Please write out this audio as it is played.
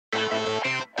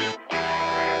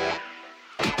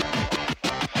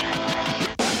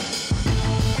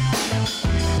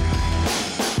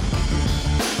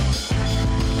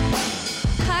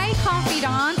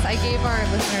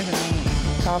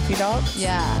confidants?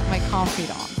 Yeah, my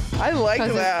confidants. I like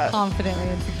Because that. it's confidently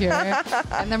insecure.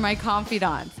 And they're my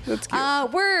confidants. That's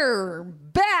cute. We're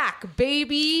back,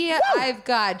 baby. Woo! I've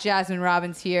got Jasmine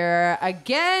Robbins here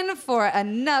again for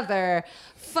another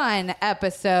fun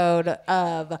episode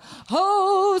of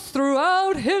Hoes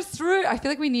Throughout History. I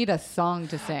feel like we need a song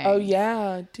to sing. Oh,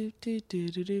 yeah. Do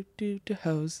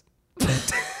hose.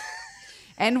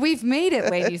 And we've made it,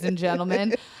 ladies and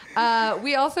gentlemen.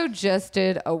 We also just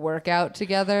did a workout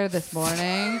together this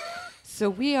morning. So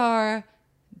we are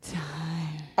tired.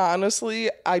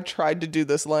 Honestly, I tried to do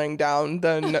this laying down,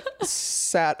 then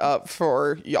sat up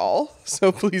for y'all.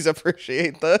 So please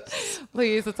appreciate this.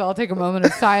 Please, let's all take a moment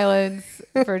of silence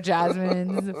for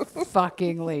Jasmine's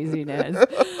fucking laziness.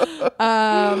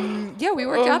 Yeah, we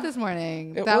worked out this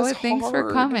morning. Thanks for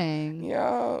hard. coming.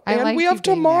 Yeah. And we have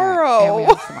tomorrow. And we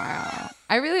have tomorrow.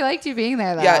 I really liked you being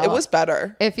there, though. Yeah, it was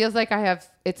better. It feels like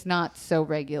it's not so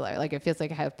regular. Like, it feels like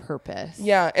I have purpose.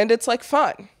 Yeah, and it's like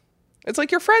fun. It's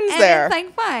like your friends And there. it's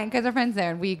like fun because our friends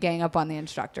there and we gang up on the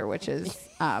instructor, which is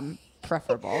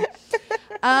preferable.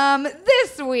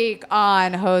 This week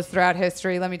on Hoes Throughout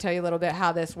History, let me tell you a little bit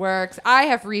how this works. I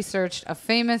have researched a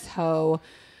famous hoe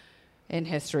in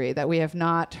history that we have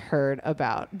not heard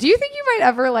about. Do you think you might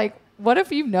ever what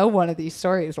if you know one of these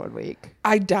stories one week?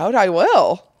 I doubt I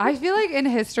will. I feel like in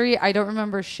history, I don't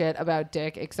remember shit about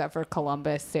Dick except for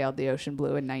Columbus sailed the ocean blue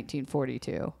in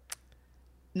 1942.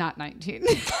 Not 19.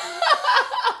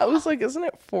 I was like, isn't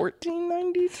it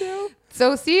 1492?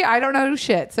 So see, I don't know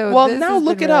shit. So Well, this now has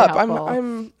look been it really up. helpful.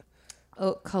 I'm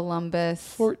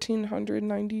Columbus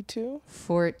 1492.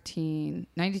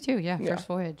 1492. Yeah, Yeah. first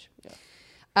voyage.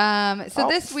 Yeah. So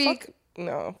this week.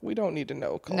 No, we don't need to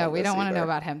know Columbus. No, we don't want to know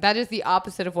about him. That is the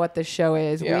opposite of what this show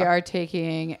is. Yeah. We are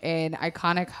taking an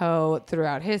iconic hoe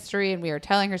throughout history and we are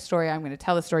telling her story. I'm going to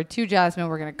tell the story to Jasmine.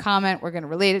 We're going to comment. We're going to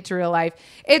relate it to real life.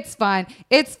 It's fun.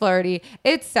 It's flirty.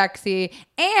 It's sexy.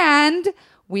 And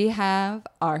we have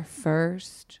our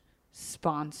first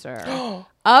sponsor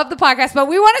of the podcast, but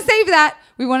we want to save that.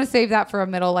 We want to save that for a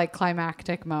middle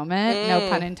climactic moment. No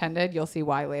pun intended. You'll see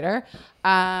why later.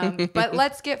 But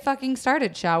let's get fucking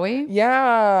started, shall we?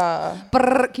 Yeah.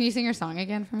 Brr, can you sing your song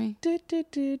again for me?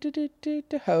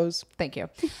 Hose. Thank you.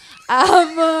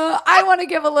 I want to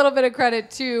give a little bit of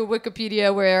credit to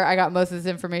Wikipedia, where I got most of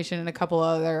this information and a couple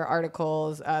other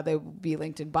articles. They will be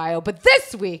linked in bio. But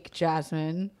this week,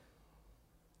 Jasmine,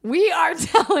 we are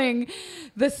telling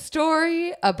the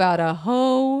story about a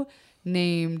hoe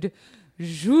named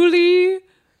Julie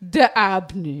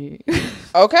d'Abney.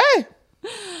 Okay.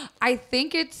 I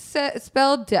think it's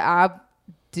spelled D'Ab.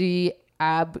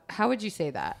 How would you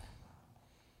say that?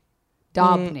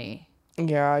 D'Abney.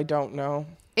 Yeah, I don't know.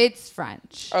 It's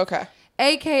French. Okay.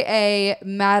 AKA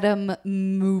Madame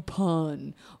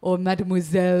Maupin or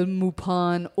Mademoiselle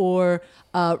Maupin or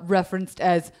referenced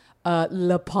as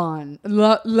La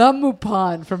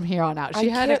Maupin from here on out. She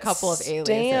had a couple of aliases.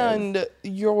 I can't stand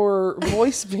your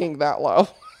voice being that low.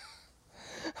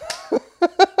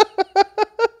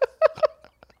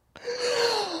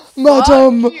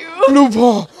 Madame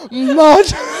Lupin.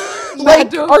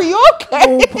 Are you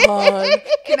okay?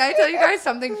 Can I tell you guys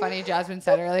something funny Jasmine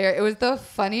said earlier? It was the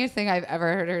funniest thing I've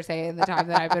ever heard her say in the time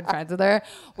that I've been friends with her.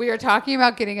 We were talking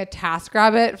about getting a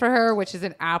TaskRabbit for her, which is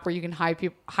an app where you can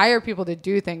hire people to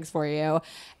do things for you.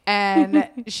 And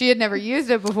she had never used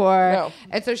it before. No.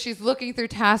 And so she's looking through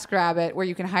TaskRabbit where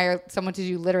you can hire someone to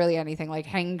do literally anything, like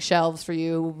hang shelves for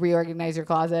you, reorganize your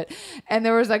closet. And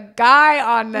there was a guy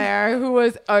on there who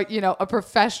was a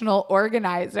professional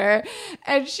organizer.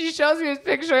 And she shows me his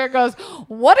picture and goes,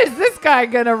 "What is this guy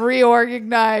going to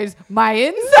reorganize? My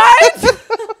insides?"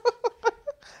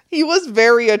 He was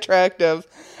very attractive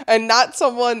and not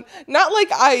like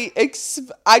I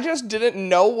just didn't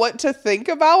know what to think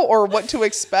about or what to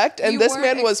expect. And this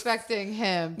man was expecting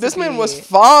him. This man was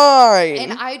fine.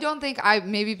 And I don't think I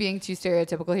maybe being too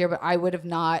stereotypical here, but I would have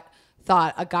not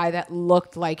thought a guy that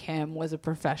looked like him was a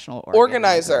professional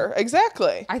organizer.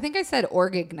 Exactly. I think I said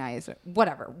organizer.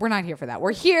 Whatever. We're not here for that.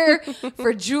 We're here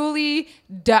for Julie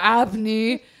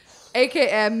d'Abney,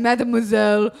 aka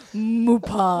Mademoiselle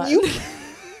Maupin.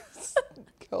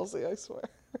 Kelsey, I swear.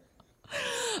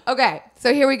 Okay,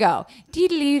 so here we go.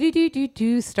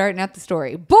 Starting out the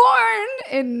story. Born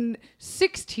in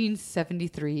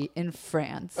 1673 in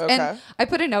France. Okay. And I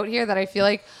put a note here that I feel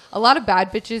like a lot of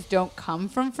bad bitches don't come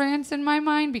from France in my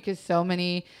mind because so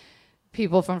many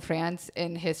people from France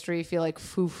in history feel like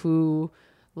foo-foo,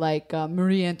 like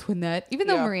Marie Antoinette. Even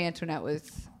though Marie Antoinette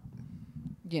was,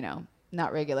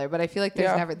 not regular, but I feel like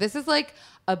there's never. This is like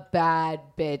a bad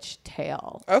bitch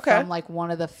tale. Okay. From like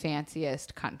one of the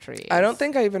fanciest countries. I don't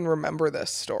think I even remember this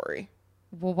story.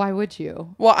 Well, why would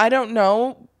you? Well, I don't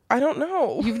know.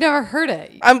 You've never heard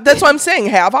it. That's what I'm saying.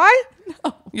 Have I?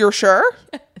 No. You're sure?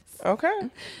 Yes. Okay.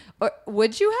 Or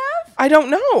would you have? I don't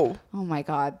know. Oh my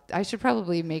God. I should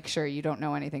probably make sure you don't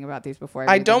know anything about these before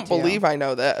I don't believe I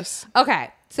know this.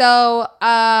 Okay. So,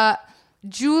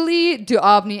 Julie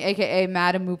Duaubny, aka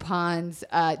Madame Maupin's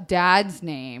dad's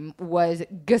name was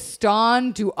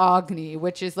Gaston Duaubny,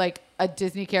 which is like a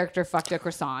Disney character fucked a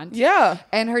croissant. Yeah.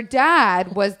 And her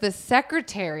dad was the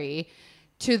secretary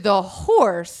to the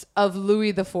horse of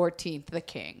Louis XIV, the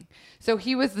king. So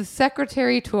he was the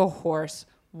secretary to a horse.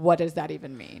 What does that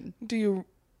even mean? Do you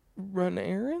run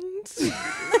errands?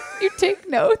 You take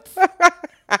notes?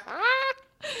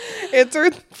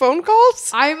 Answer phone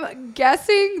calls? I'm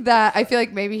guessing that I feel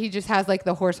like maybe he just has like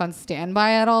the horse on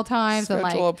standby at all times. Schedule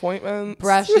and like appointments.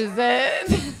 Brushes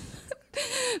it.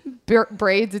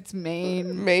 Braids its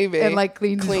mane. Maybe. And like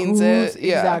cleans it.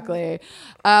 Yeah. Exactly.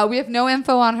 We have no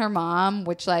info on her mom,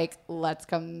 which like, let's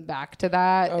come back to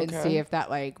that and see if that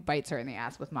like bites her in the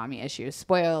ass with mommy issues.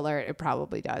 Spoiler alert, it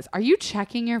probably does. Are you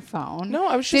checking your phone? No,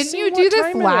 I was just Didn't you do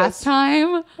this last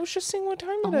time? I was just seeing what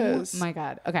time it is. Oh my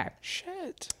God. Okay.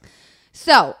 Shit.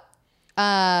 So,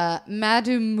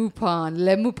 Madame Maupin,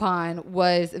 Le Maupin,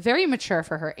 was very mature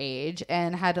for her age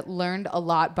and had learned a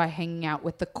lot by hanging out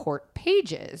with the court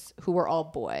pages, who were all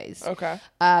boys. Okay.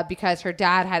 Because her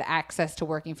dad had access to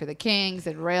working for the kings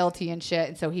and royalty and shit,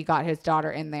 and so he got his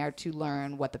daughter in there to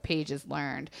learn what the pages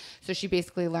learned. So she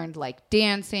basically learned like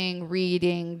dancing,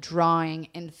 reading, drawing,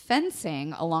 and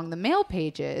fencing along the male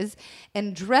pages,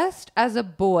 and dressed as a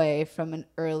boy from an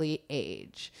early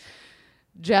age.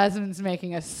 Jasmine's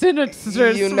making a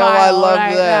sinister You smile know I love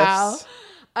right this.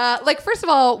 Now. Like, first of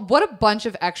all, what a bunch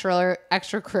of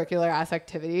extracurricular ass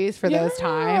activities for those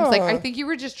times. Like, I think you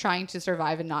were just trying to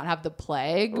survive and not have the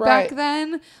plague back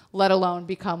then, let alone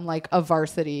become like a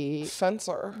varsity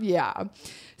fencer. Yeah.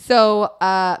 So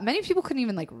many people couldn't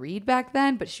even like read back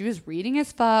then, but she was reading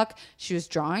as fuck. She was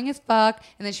drawing as fuck.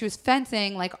 And then she was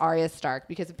fencing like Arya Stark,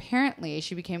 because apparently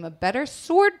she became a better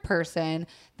sword person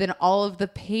than all of the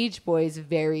page boys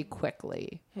very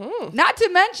quickly. Not to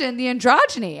mention the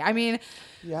androgyny. I mean,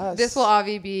 this will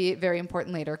obviously be very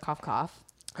important later. Cough, cough.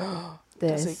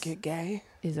 Does it get gay?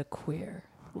 Is a queer.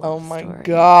 Oh my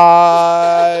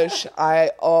gosh.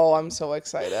 I'm so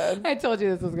excited. I told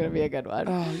you this was going to be a good one.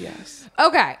 Oh, yes.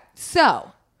 Okay.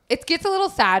 So it gets a little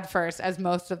sad first, as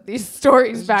most of these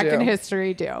stories back in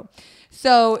history do.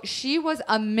 So she was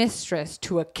a mistress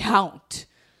to a count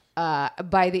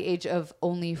by the age of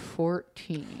only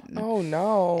 14. Oh,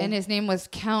 no. And his name was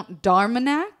Count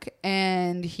d'Armagnac,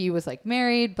 and he was like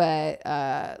married, but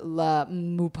La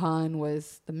Maupin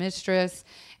was the mistress.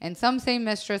 And some say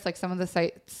mistress, like some of the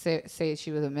sites say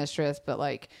she was a mistress, but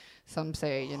like some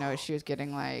say, she was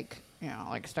getting like,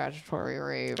 like statutory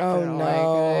rape at like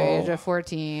the age of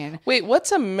 14. Wait,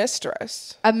 what's a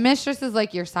mistress? A mistress is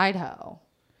like your side hoe.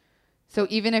 So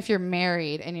even if you're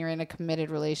married and you're in a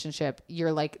committed relationship,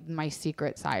 you're like my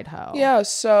secret side hoe. Yeah,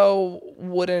 so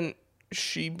wouldn't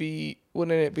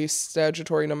it be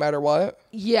statutory no matter what?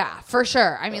 Yeah, for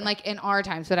sure. I mean, like in our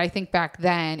times, but I think back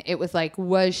then it was like,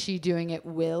 was she doing it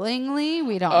willingly?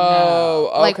 We don't know.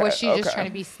 Okay, like, was she just trying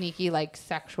to be sneaky, like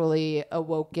sexually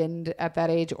awoken at that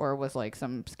age, or was like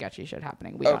some sketchy shit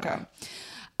happening? We don't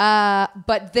know.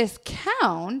 But this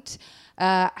count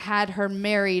had her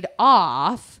married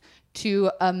off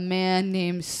to a man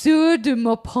named Sieur de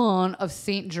Maupin of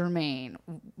Saint Germain,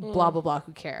 blah, blah, blah,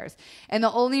 who cares? And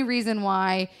the only reason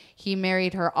why he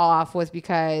married her off was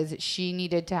because she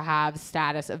needed to have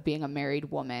status of being a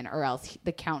married woman, or else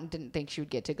the count didn't think she would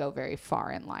get to go very far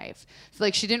in life. So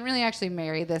like she didn't really actually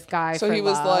marry this guy. So he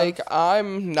was like,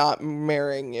 I'm not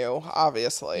marrying you,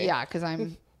 obviously. Yeah, because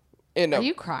I'm... Are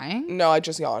you crying? No, I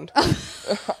just yawned.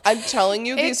 I'm telling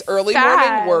you, these early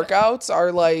morning workouts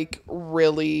are like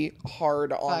really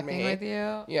hard on me. With you?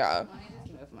 Yeah. Let me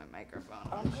just move my microphone.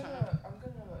 I'm gonna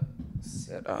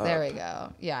sit up. There we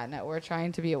go. Yeah, no, we're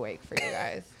trying to be awake for you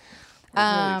guys. We're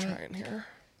really trying here.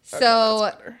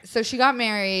 So she got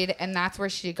married, and that's where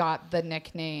she got the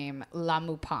nickname La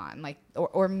Maupin, like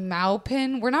or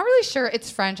Maupin. We're not really sure. It's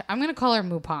French. I'm gonna call her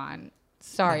Maupin.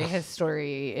 Sorry,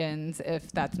 historians,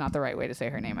 if that's not the right way to say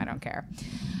her name, I don't care.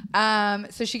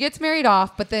 So she gets married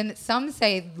off, but then some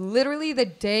say literally the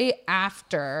day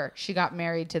after she got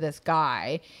married to this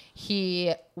guy,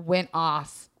 he went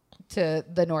off to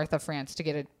the north of France to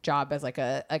get a job as like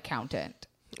a accountant.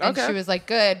 And she was like,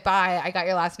 good, bye, I got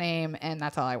your last name, and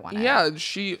that's all I wanted. Yeah,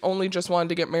 she only just wanted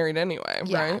to get married anyway,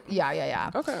 right? Yeah.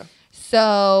 Okay.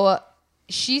 So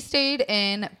she stayed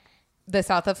in the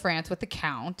south of France with the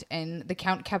Count, and the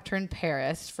Count kept her in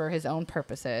Paris for his own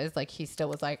purposes. Like, he still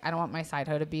was like, I don't want my side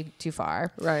hoe to be too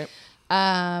far. Right.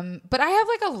 But I have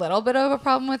like a little bit of a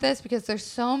problem with this because there's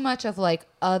so much of like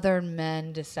other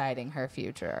men deciding her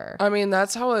future. I mean,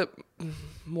 that's how it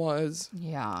was.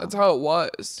 Yeah. That's how it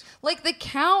was. Like the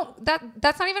Count,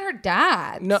 that's not even her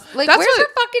dad. No. Like, that's where's her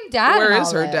fucking dad? Where in is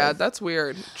all her this? dad? That's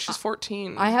weird. She's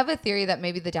 14. I have a theory that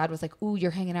maybe the dad was like, ooh,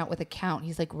 you're hanging out with a Count.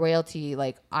 He's like royalty.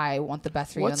 Like, I want the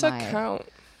best for What's you in a life. Count?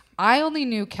 I only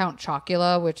knew Count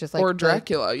Chocula, which is like... Or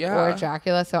Dracula, yeah. Or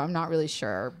Dracula, so I'm not really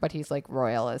sure. But he's like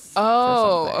royalist.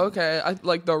 Oh, okay.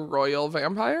 Like the royal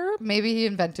vampire? Maybe he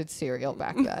invented cereal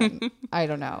back then. I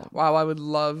don't know. Wow, I would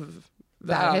love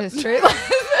that. History.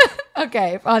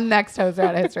 Okay, on next Hoser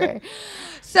Out of History.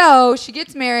 So she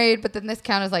gets married, but then this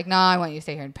Count is like, nah, I want you to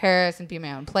stay here in Paris and be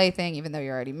my own plaything, even though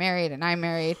you're already married and I'm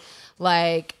married.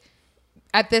 Like...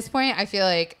 At this point, I feel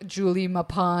like Julie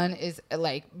Maupin is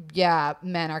like, yeah,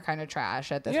 men are kind of trash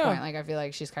at this point. Like, I feel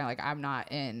like she's kind of like, I'm not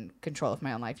in control of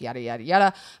my own life, yada, yada,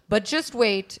 yada. But just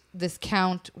wait. This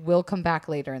Count will come back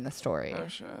later in the story. Oh,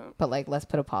 shit. But, like, let's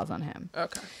put a pause on him.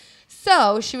 Okay.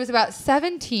 So she was about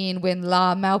 17 when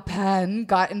La Maupin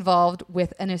got involved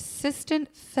with an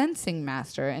assistant fencing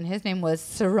master, and his name was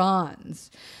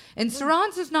Serrans. And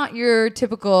Serrans is not your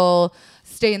typical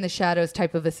stay in the shadows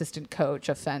type of assistant coach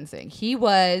of fencing. He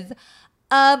was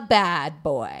a bad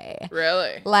boy.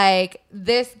 Really? Like,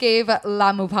 this gave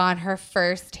La Maupin her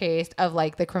first taste of,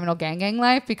 like, the criminal gang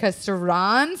life because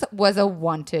Serrans was a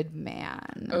wanted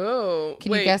man. Oh.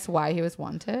 Can you guess why he was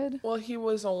wanted? Well, he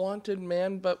was a wanted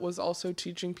man, but was also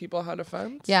teaching people how to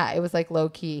fence? Yeah, it was, like,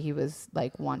 low-key. He was,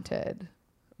 like, wanted.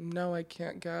 No, I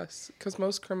can't guess. Because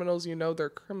most criminals, they're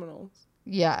criminals.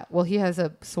 Yeah, well, he has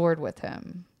a sword with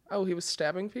him. Oh, he was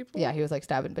stabbing people? Yeah, he was, like,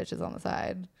 stabbing bitches on the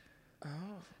side. Oh.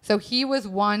 So he was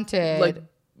wanted. Like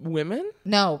women?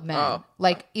 No, men. Oh.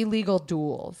 Like illegal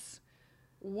duels.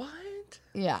 What?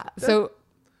 Yeah. So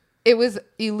it was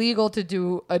illegal to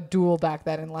do a duel back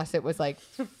then unless it was like,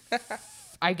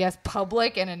 I guess,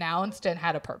 public and announced and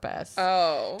had a purpose.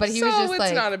 Oh. But he was just it's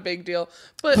like, not a big deal.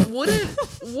 But wouldn't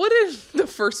the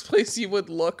first place you would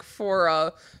look for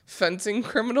a fencing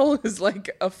criminal is like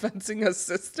a fencing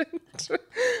assistant?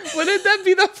 Wouldn't that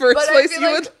be the first place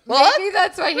you would look? Maybe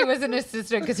that's why he was an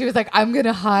assistant, because he was like, I'm going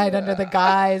to hide under the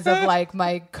guise of like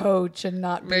my coach and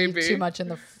not be too much in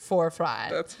the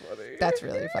forefront. That's funny. That's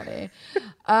really funny.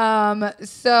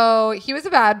 So he was a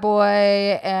bad boy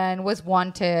and was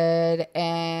wanted,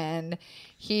 and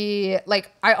he, like,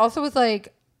 I also was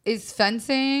like, is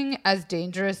fencing as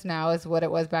dangerous now as what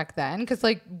it was back then? Because,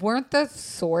 like, weren't the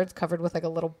swords covered with like a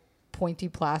little pointy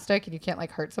plastic and you can't like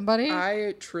hurt somebody?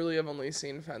 I truly have only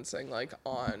seen fencing like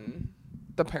on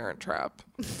The Parent Trap.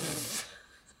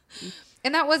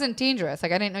 And that wasn't dangerous.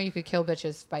 Like, I didn't know you could kill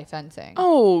bitches by fencing.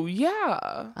 Oh,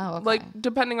 yeah. Oh, okay. Like,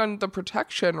 depending on the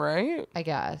protection, right? I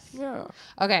guess. Yeah.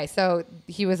 Okay, so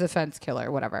he was a fence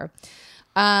killer, whatever.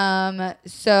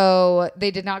 So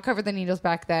they did not cover the needles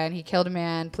back then. He killed a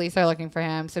man. Police are looking for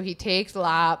him. So he takes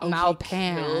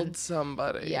Maupin. He killed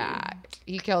somebody. Yeah,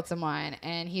 he killed someone,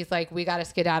 and he's like, we got to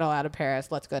skedaddle out of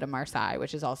Paris. Let's go to Marseille,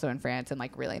 which is also in France and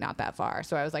like really not that far.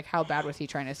 So I was like, how bad was he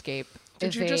trying to escape?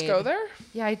 Did you just go there?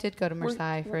 Yeah, I did go to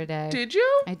Marseille for a day. Did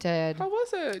you? I did. How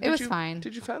was it? It was fine.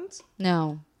 Did you fence?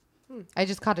 No. I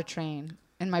just caught a train,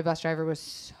 and my bus driver was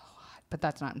so hot, but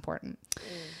that's not important.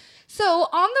 So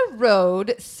on the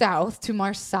road south to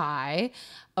Marseille,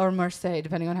 or Marseille,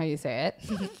 depending on how you say it,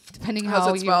 depending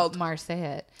how you Marseille it,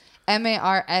 Marseille.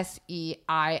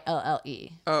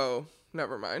 Oh,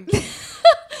 never mind.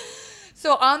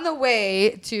 So on the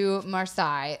way to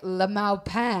Marseille, La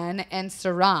Maupin and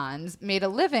Serrans made a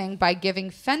living by giving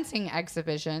fencing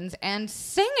exhibitions and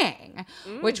singing,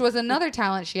 which was another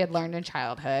talent she had learned in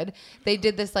childhood. They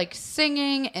did this like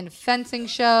singing and fencing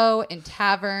show in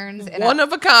taverns. And One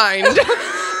of a kind.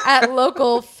 at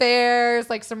local fairs,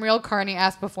 like some real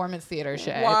carny-ass performance theater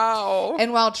shit. Wow.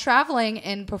 And while traveling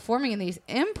and performing in these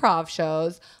improv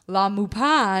shows, La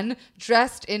Maupin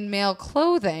dressed in male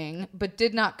clothing but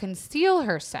did not conceal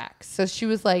her sex. So she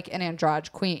was like an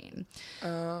androgyne queen.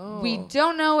 Oh. We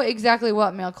don't know exactly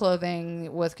what male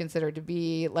clothing was considered to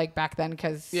be like back then,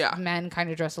 because men kind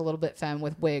of dressed a little bit femme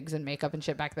with wigs and makeup and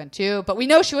shit back then too. But we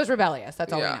know she was rebellious.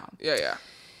 That's all we know. Yeah.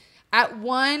 At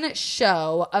one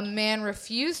show, a man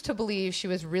refused to believe she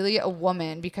was really a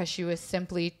woman because she was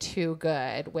simply too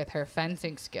good with her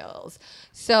fencing skills.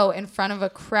 So in front of a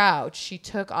crowd, she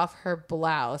took off her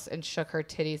blouse and shook her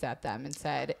titties at them and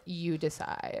said, "You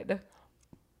decide."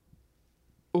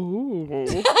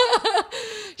 Ooh.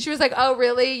 She was like, oh,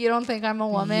 really? You don't think I'm a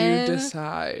woman? You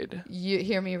decide. You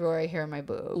hear me, Rory. Here are my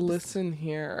boobs. Listen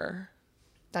here.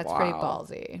 That's pretty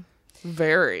ballsy.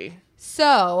 Very.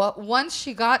 So once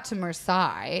she got to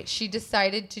Marseille, she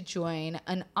decided to join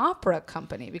an opera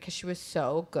company because she was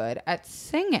so good at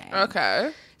singing.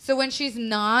 Okay. So when she's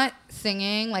not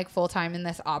singing like full time in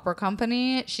this opera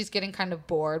company, she's getting kind of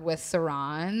bored with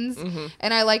sarongs. Mm-hmm.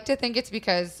 And I like to think it's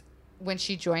because when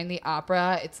she joined the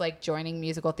opera, it's like joining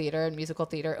musical theater, and musical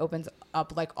theater opens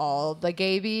up like all the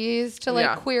gay bees to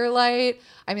like queer light.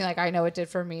 I mean, like I know it did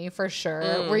for me for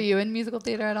sure. Were you in musical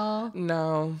theater at all?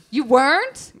 No. You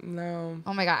weren't? No.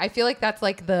 Oh my God. I feel like that's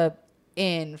like the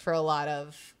in for a lot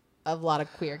of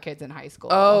queer kids in high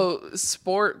school. Oh,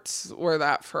 sports were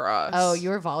that for us. Oh, you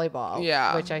were volleyball.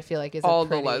 Yeah. Which I feel like is all a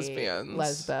pretty the lesbians.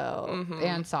 Lesbo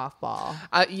and softball.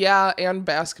 Yeah, and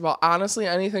basketball. Honestly,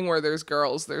 anything where there's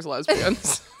girls, there's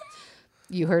lesbians.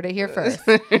 You heard it here first.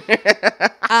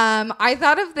 I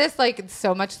thought of this like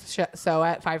so much so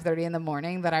at 5:30 in the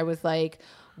morning that I was like,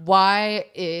 why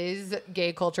is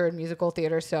gay culture and musical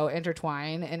theater so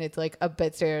intertwined? And it's like a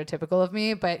bit stereotypical of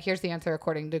me, but here's the answer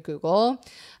according to Google.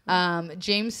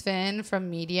 James Finn from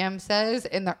Medium says,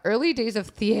 in the early days of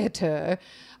theater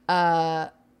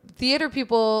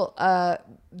people,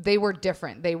 they were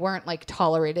different. They weren't like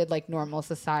tolerated like normal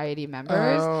society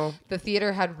members. Oh. The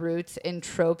theater had roots in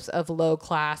tropes of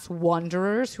low-class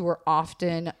wanderers who were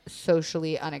often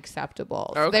socially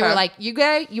unacceptable. Okay. So they were like, you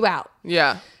gay, you out.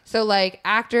 Yeah. So like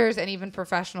actors and even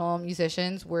professional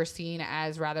musicians were seen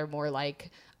as rather more like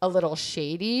a little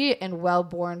shady, and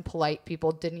well-born, polite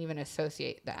people didn't even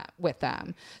associate that with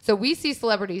them. So we see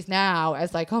celebrities now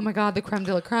as like, oh my God, the creme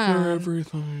de la creme. For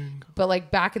everything. But like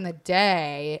back in the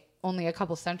day, only a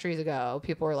couple centuries ago,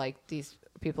 people were like, these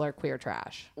people are queer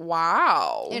trash.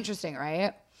 Wow. Interesting,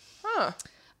 right? Huh.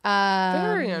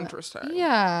 Very interesting.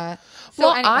 Yeah. So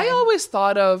well, anyway. I always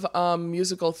thought of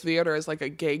musical theater as like a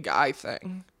gay guy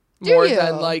thing. Do more you?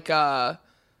 Than like yeah.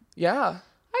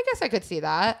 I guess I could see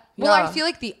that. Well, I feel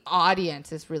like the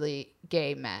audience is really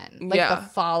gay men. Like the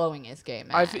following is gay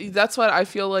men. That's what I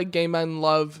feel like. Gay men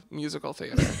love musical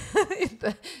theater.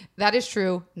 That is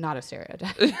true. Not a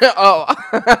stereotype. Oh.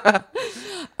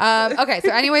 Okay.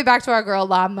 So anyway, back to our girl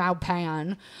La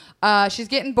Maupin. She's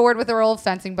getting bored with her old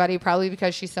fencing buddy, probably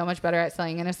because she's so much better at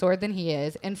slinging a sword than he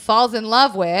is, and falls in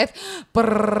love with a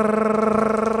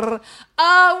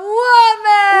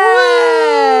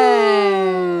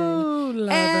woman.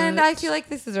 And I feel like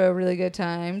this is a really good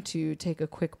time to take a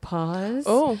quick pause.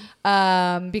 Oh.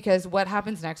 Because what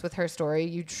happens next with her story,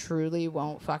 you truly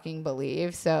won't fucking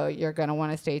believe. So you're going to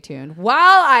want to stay tuned while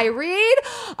I read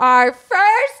our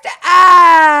first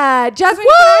ad. JAZZMYNE, can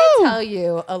I tell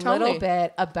you a little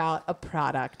bit about a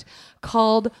product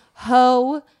called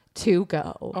Ho to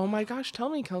Go? Oh my gosh, tell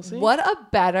me, Kelsey. What a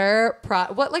better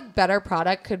better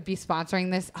product could be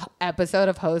sponsoring this episode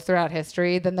of Hoes Throughout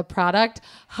History than the product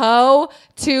Ho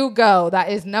to Go. That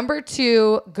is number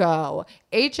 2 go.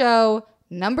 HO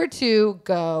number 2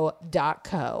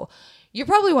 go.co. You're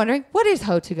probably wondering, what is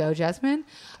Ho to Go, JAZZMYNE?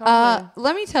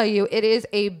 Let me tell you, it is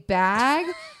a bag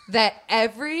that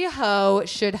every hoe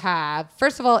should have.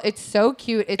 First of all, it's so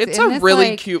cute. It's a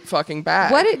really cute fucking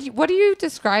bag. What do you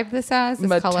describe this as? This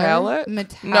metallic? Color?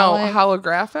 No,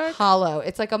 holographic? Hollow.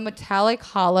 It's like a metallic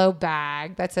hollow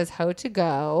bag that says Ho to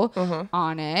Go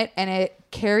on it. And it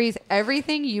carries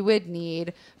everything you would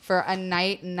need for a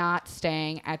night not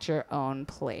staying at your own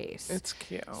place. It's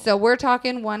cute. So we're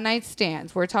talking one night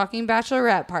stands. We're talking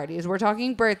bachelorette parties. We're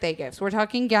talking birthday gifts. We're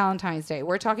talking Valentine's Day.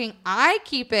 We're talking, I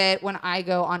keep it when I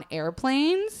go on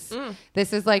airplanes.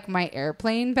 This is like my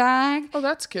airplane bag. Oh,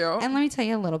 that's cute. And let me tell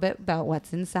you a little bit about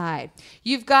what's inside.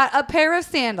 You've got a pair of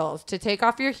sandals to take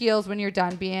off your heels when you're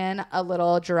done being a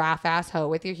little giraffe ass hoe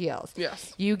with your heels.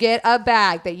 Yes. You get a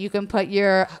bag that you can put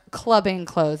your clubbing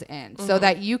clothes in so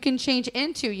that you can change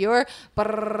into your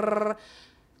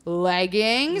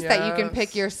leggings that you can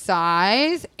pick your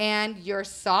size, and your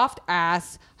soft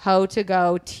ass Ho to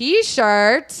Go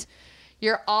t-shirt.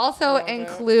 You're also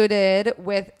included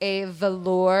with a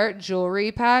velour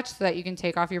jewelry patch so that you can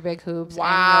take off your big hoops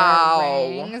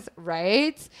and your rings,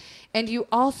 right? And you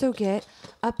also get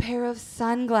a pair of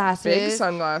sunglasses. Big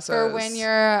sunglasses. For when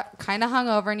you're kind of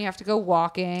hungover and you have to go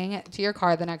walking to your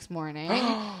car the next morning.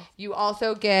 You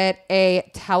also get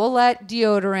a towelette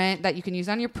deodorant that you can use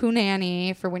on your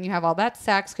punani for when you have all that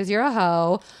sex because you're a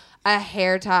hoe, a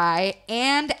hair tie,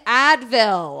 and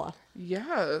Advil.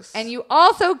 Yes. And you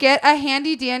also get a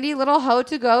handy dandy little Ho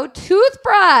to Go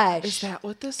toothbrush. Is that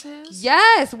what this is?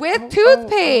 Yes, with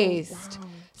toothpaste. Wow.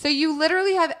 So you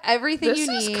literally have everything you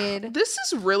need. This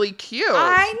is really cute.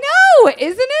 I know,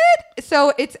 isn't it?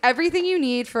 So it's everything you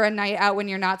need for a night out when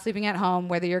you're not sleeping at home,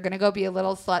 whether you're going to go be a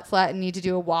little slut and need to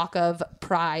do a walk of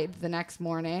pride the next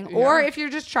morning, or if you're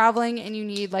just traveling and you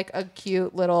need like a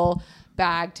cute little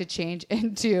bag to change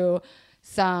into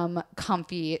some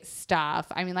comfy stuff.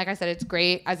 I mean, like I said, it's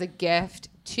great as a gift.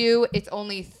 Too, it's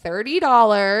only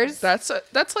 $30.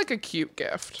 That's like a cute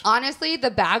gift. Honestly, the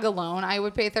bag alone I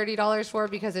would pay $30 for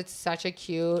because it's such a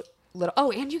cute little. Oh,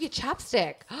 and you get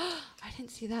chapstick. I didn't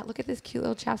see that. Look at this cute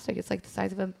little chapstick. It's like the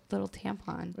size of a little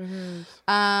tampon.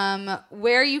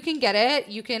 Where you can get it,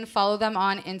 you can follow them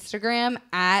on Instagram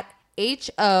at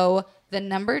HO2go.co,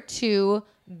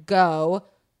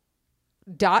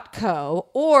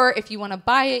 or if you want to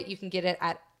buy it, you can get it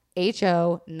at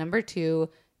HO2go.co,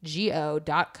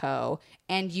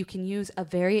 and you can use a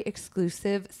very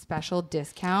exclusive special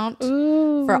discount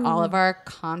for all of our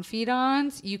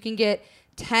confidants. You can get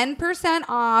 10%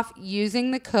 off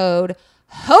using the code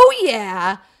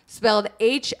HOYEAH, spelled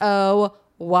HOYEAH.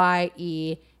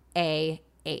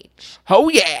 Oh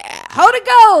yeah. Ho to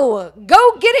go.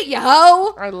 Go get it, you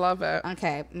ho. I love it.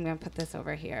 Okay, I'm going to put this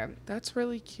over here. That's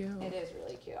really cute. It is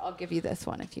really cute. I'll give you this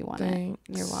one if you want Thanks.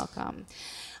 it. You're welcome.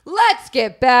 Let's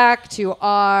get back to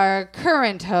our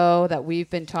current hoe that we've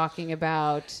been talking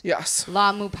about. Yes.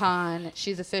 La Maupin.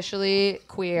 She's officially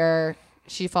queer.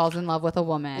 She falls in love with a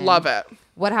woman. Love it.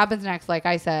 What happens next? Like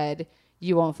I said,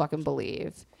 you won't fucking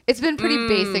believe. It's been pretty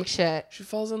basic shit. She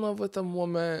falls in love with a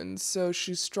woman, so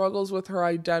she struggles with her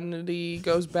identity,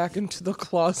 goes back into the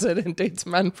closet, and dates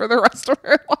men for the rest of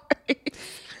her life.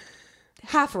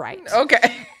 Half right.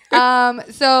 Okay.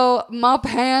 So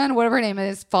Maupin, whatever her name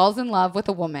is, falls in love with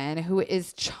a woman who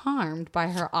is charmed by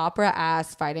her opera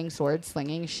ass fighting sword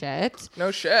slinging shit.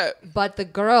 No shit. But the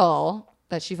girl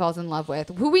that she falls in love with,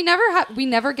 who we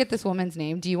never get this woman's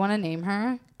name. Do you want to name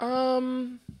her?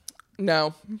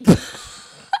 No.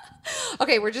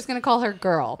 Okay, we're just going to call her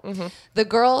Girl. Mm-hmm. The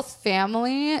girl's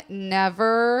family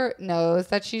never knows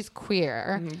that she's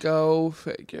queer. Go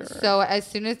figure. So as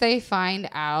soon as they find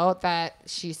out that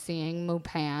she's seeing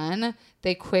Maupin,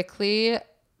 they quickly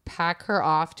pack her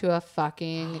off to a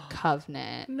fucking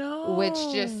covenant. No. Which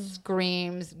just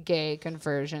screams gay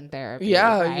conversion therapy.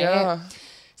 Yeah, right? yeah.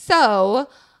 So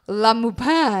La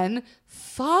Maupin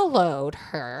followed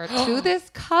her to this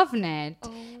covenant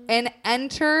and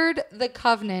entered the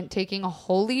covenant taking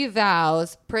holy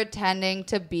vows, pretending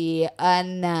to be a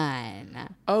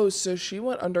nun. Oh, so she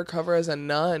went undercover as a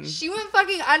nun. She went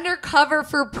fucking undercover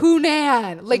for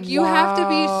Poonan. Like, you have to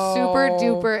be super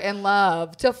duper in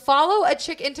love to follow a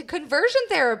chick into conversion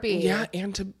therapy. Yeah,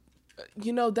 and to,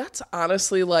 that's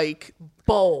honestly like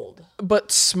bold,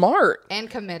 but smart and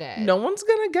committed. No one's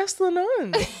gonna guess the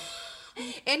nun.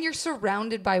 And you're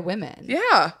surrounded by women.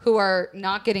 Yeah. Who are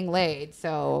not getting laid,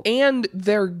 so. And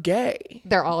they're gay.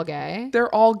 They're all gay?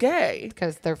 They're all gay.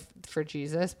 Because they're for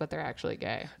Jesus, but they're actually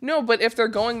gay. No, but if they're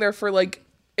going there for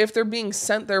if they're being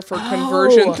sent there for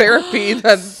conversion therapy,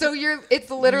 then. So it's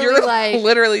literally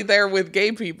literally there with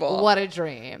gay people. What a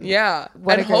dream. Yeah.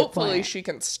 And hopefully she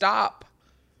can stop.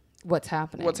 What's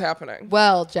happening?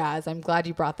 Well, Jazz, I'm glad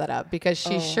you brought that up because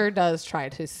she sure does try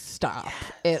to stop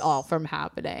it all from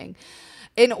happening.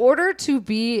 In order to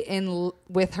be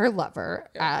with her lover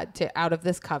out of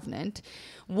this covenant,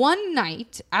 one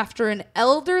night after an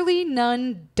elderly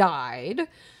nun died,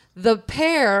 the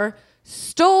pair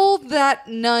stole that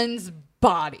nun's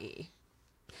body.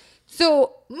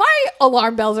 So my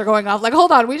alarm bells are going off. Like,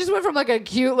 hold on. We just went from like a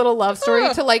cute little love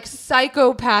story to like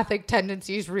psychopathic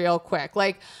tendencies real quick.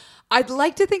 Like, I'd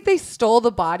like to think they stole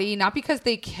the body, not because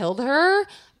they killed her,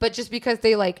 but just because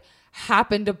they like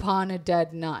happened upon a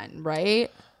dead nun, right?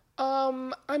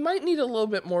 I might need a little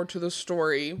bit more to the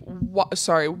story.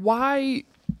 Why?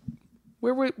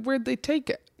 Where'd they take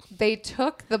it? They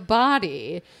took the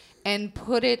body and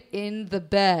put it in the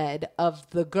bed of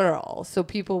the girl so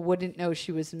people wouldn't know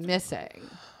she was missing.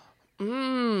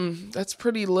 That's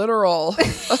pretty literal.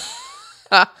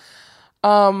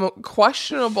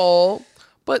 Questionable.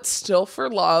 But still for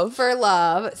love. For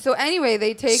love. So anyway,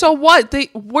 they take... So what?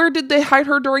 Where did they hide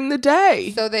her during the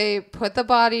day? So they put the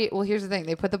body... Well, here's the thing.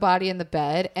 They put the body in the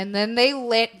bed, and then they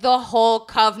lit the whole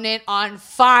covenant on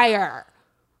fire.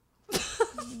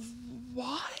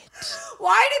 What?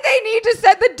 Why did they need to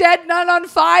set the dead nun on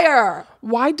fire?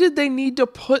 Why did they need to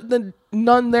put the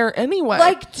nun there anyway?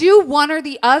 Like, do one or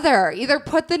the other. Either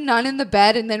put the nun in the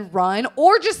bed and then run,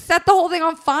 or just set the whole thing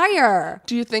on fire.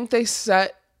 Do you think they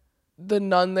set the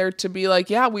nun there to be like,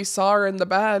 yeah, we saw her in the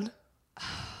bed?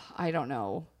 I don't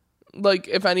know. like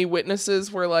if any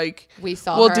witnesses were like, we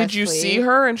saw well, her did you asleep. see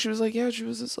her? And she was like, yeah, she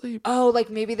was asleep. Oh, like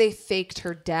maybe they faked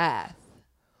her death.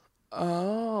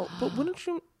 Oh, but wouldn't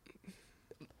you?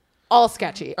 All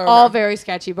sketchy, all very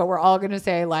sketchy, but we're all going to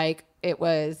say like it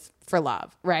was for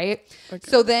love, right? Okay.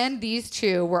 So then these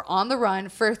two were on the run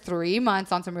for 3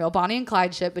 months on some real Bonnie and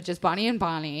Clyde shit, but just Bonnie and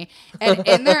Bonnie. And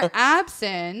in their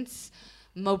absence,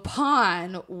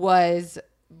 Maupin was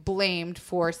blamed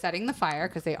for setting the fire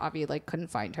because they obviously like couldn't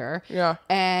find her. Yeah.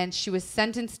 And she was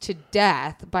sentenced to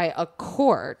death by a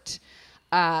court.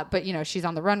 But you know, she's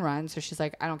on the run. So she's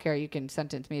like, I don't care. You can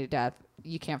sentence me to death.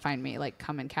 You can't find me. Like,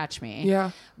 come and catch me. Yeah.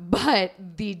 But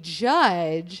the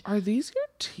judge. Are these your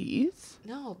teeth?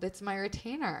 No, that's my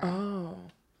retainer. Oh.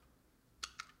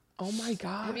 Oh my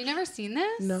God. Have you never seen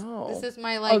this? No. This is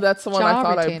my like. Oh, that's the one I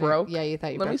thought retainer. I broke. Yeah, you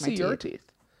thought you broke my teeth. Let me see your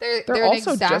teeth. They're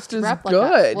also an exact just as replica.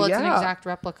 good. Well, it's yeah. an exact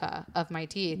replica of my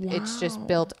teeth. Wow. It's just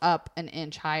built up an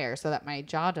inch higher so that my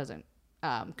jaw doesn't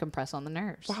compress on the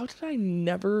nerves. How did I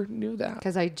never knew that?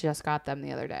 Because I just got them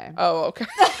the other day. Oh, okay.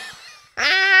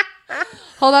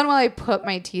 Hold on while I put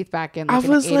my teeth back in like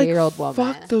an 80-year-old woman.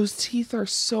 Fuck, those teeth are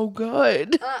so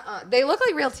good. They look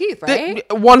like real teeth, right?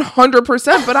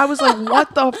 100%. But I was like,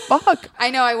 what the fuck?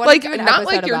 I know. I want like to do an not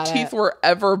like your teeth were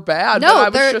ever bad. No,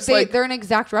 but I was they're an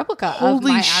exact replica of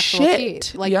my actual shit.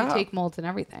 teeth. Like you take molds and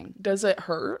everything. Does it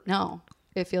hurt? No,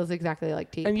 it feels exactly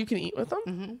like teeth. And you can eat with them?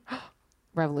 Mm-hmm.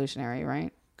 Revolutionary,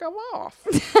 right? Go off.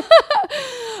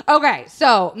 Okay,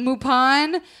 so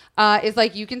Maupin is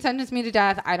like, you can sentence me to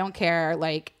death. I don't care.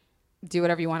 Like, do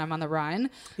whatever you want. I'm on the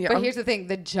run. Yeah. But here's the thing.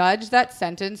 The judge that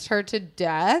sentenced her to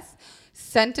death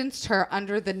sentenced her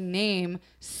under the name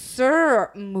Sir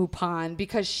Maupin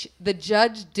because the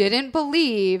judge didn't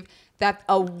believe that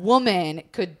a woman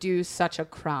could do such a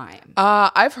crime.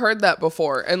 I've heard that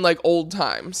before in like old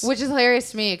times. Which is hilarious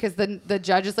to me because the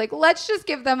judge is like, let's just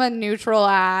give them a neutral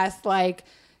ass, like,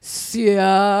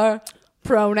 Sir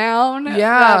pronoun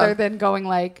rather than going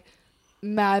like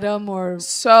madam or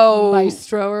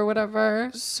maestro or whatever.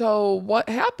 So what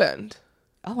happened?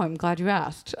 Oh, I'm glad you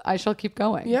asked. I shall keep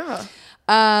going. Yeah.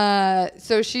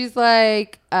 So she's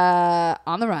like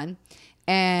on the run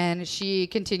and she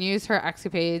continues her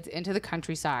escapades into the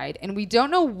countryside. And we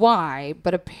don't know why,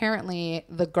 but apparently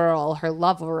the girl, her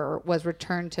lover, was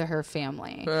returned to her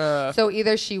family. So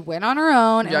either she went on her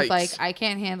own and was like, I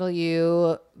can't handle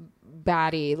you,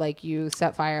 baddie, like you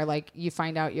set fire, like you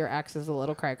find out your ex is a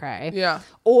little cray-cray. Yeah.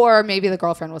 Or maybe the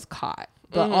girlfriend was caught.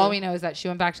 But all we know is that she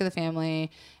went back to the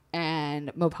family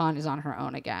and Maupin is on her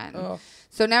own again. Oh.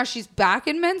 So now she's back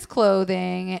in men's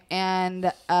clothing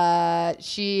and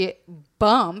she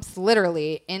bumps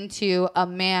literally into a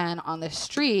man on the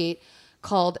street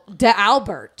called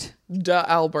D'Albert.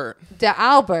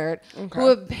 D'Albert, who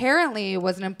apparently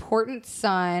was an important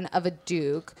son of a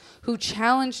duke who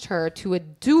challenged her to a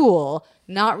duel,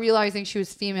 not realizing she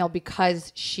was female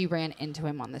because she ran into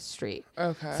him on the street.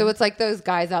 Okay. So it's like those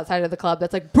guys outside of the club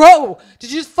that's like, bro, did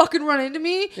you just fucking run into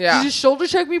me? Yeah. Did you just shoulder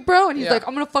check me, bro? And he's like,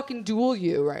 I'm going to fucking duel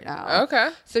you right now. Okay.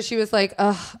 So she was like,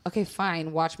 okay,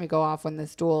 fine. Watch me go off on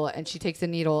this duel. And she takes a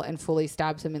needle and fully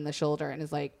stabs him in the shoulder and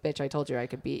is like, bitch, I told you I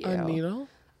could beat you. A needle?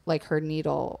 Like her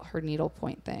needle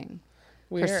point thing.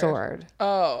 Weird. Her sword.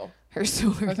 Oh. Her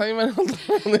sword. I thought you meant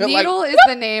needle is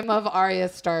the name of Arya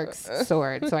Stark's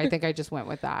sword. So I think I just went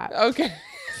with that. Okay.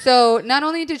 So not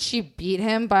only did she beat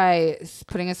him by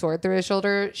putting a sword through his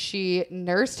shoulder, she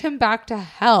nursed him back to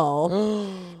hell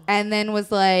and then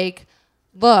was like,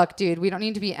 look, dude, we don't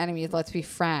need to be enemies. Let's be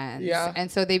friends. Yeah.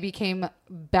 And so they became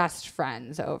best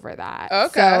friends over that.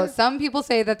 Okay. So some people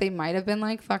say that they might have been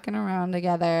like fucking around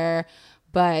together.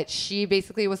 But she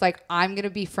basically was like, I'm going to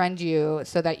befriend you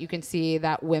so that you can see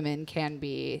that women can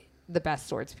be the best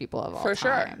swords people of all time. For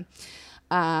sure.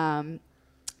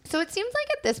 So it seems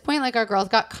like at this point, like our girl's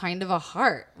got kind of a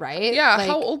heart, right? Yeah. Like,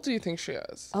 how old do you think she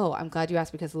is? Oh, I'm glad you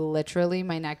asked because literally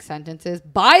my next sentence is,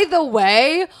 by the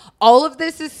way, all of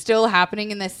this is still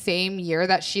happening in the same year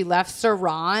that she left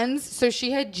Saran's. So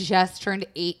she had just turned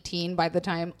 18 by the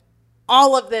time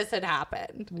all of this had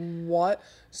happened. What?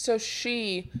 So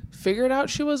she figured out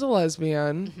she was a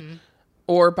lesbian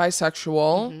or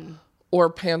bisexual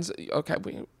or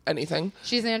anything.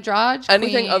 She's an androgyne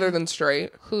anything other than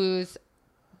straight. Who's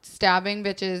stabbing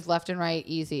bitches left and right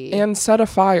easy. And set a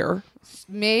fire.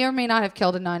 May or may not have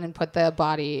killed a nun and put the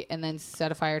body and then set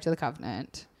a fire to the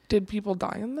Covenant. Did people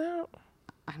die in that?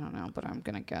 I don't know, but I'm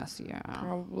going to guess, yeah.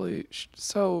 Probably.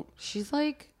 So she's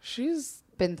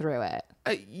been through it.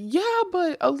 Yeah,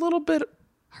 but a little bit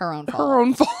her own fault. Her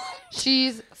own fault.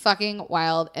 She's fucking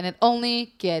wild, and it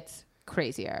only gets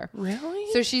crazier.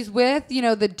 Really? So she's with,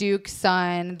 the Duke's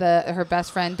son, her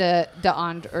best friend,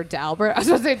 D'Albert. I was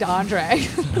going to say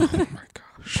DeAndre. Oh my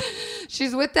gosh.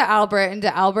 She's with D'Albert, and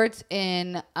D'Albert's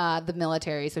in the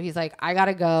military. So he's like, I got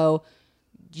to go.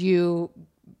 You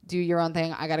do your own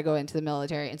thing. I got to go into the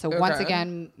military. And so once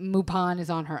again, Maupin is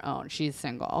on her own. She's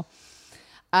single.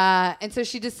 And so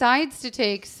she decides to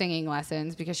take singing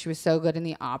lessons because she was so good in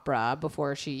the opera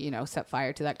before she, set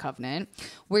fire to that convent,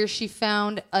 where she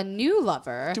found a new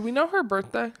lover. Do we know her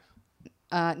birthday?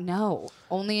 No,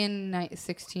 only in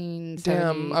 1673.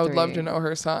 Damn, I would love to know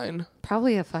her sign.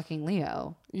 Probably a fucking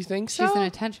Leo. You think so? She's an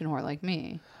attention whore like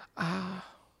me.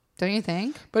 Don't you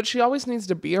think? But she always needs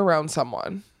to be around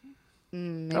someone.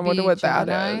 Maybe I wonder what Gemini?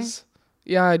 that is.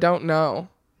 Yeah, I don't know.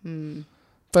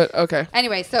 But okay.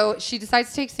 Anyway, so she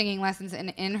decides to take singing lessons,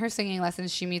 and in her singing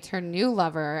lessons, she meets her new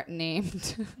lover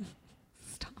named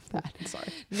stop that. Sorry.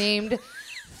 Named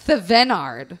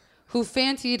Thevenard, who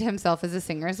fancied himself as a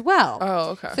singer as well. Oh,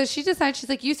 okay. So she decides, she's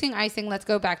like, you sing, I sing, let's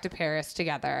go back to Paris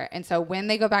together. And so when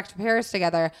they go back to Paris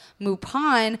together,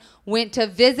 Maupin went to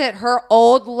visit her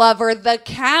old lover, the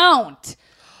Count.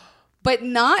 But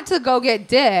not to go get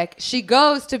dick. She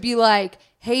goes to be like,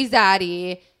 hey,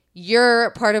 Zaddy, you're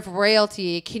part of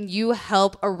royalty. Can you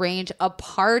help arrange a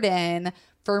pardon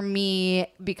for me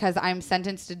because I'm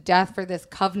sentenced to death for this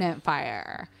covenant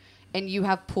fire? And you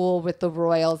have pool with the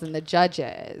royals and the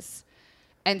judges.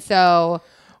 And so...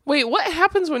 Wait, what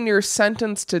happens when you're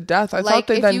sentenced to death? I thought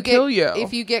they then kill you.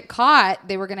 If you get caught,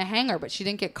 they were going to hang her, but she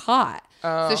didn't get caught.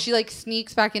 So she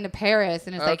sneaks back into Paris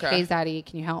and is like, hey, Zaddy,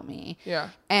 can you help me? Yeah.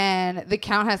 And the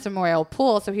Count has some royal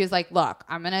pool. So he was like, look,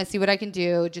 I'm going to see what I can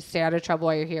do. Just stay out of trouble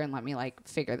while you're here and let me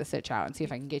figure the sitch out and see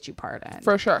if I can get you pardoned.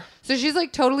 For sure. So she's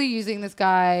totally using this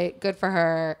guy. Good for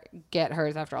her. Get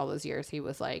hers after all those years. He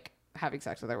was having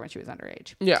sex with her when she was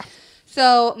underage. Yeah.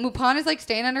 So Maupin is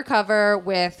staying undercover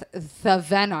with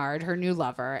Thevenard, her new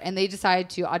lover, and they decide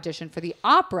to audition for the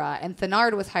opera, and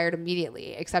Thenard was hired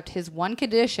immediately, except his one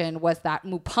condition was that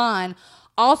Maupin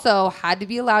also had to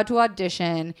be allowed to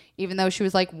audition, even though she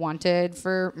was wanted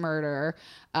for murder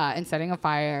and setting a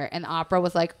fire, and the opera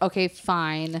was like, okay,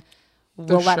 fine,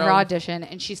 we'll let her audition,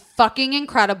 and she's fucking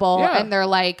incredible, and they're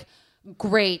like,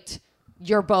 great,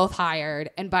 you're both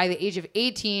hired. And by the age of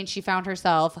 18, she found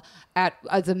herself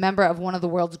as a member of one of the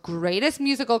world's greatest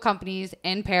musical companies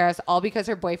in Paris, all because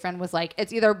her boyfriend was like,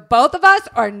 it's either both of us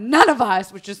or none of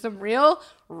us, which is some real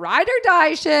ride or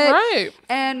die shit. Right.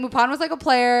 And Maupin was a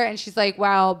player, and she's like,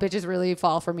 wow, bitches really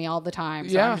fall for me all the time.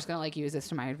 So I'm just going to use this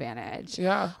to my advantage.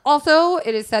 Yeah. Also,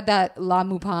 it is said that La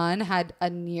Maupin had a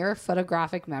near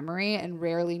photographic memory and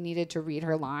rarely needed to read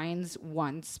her lines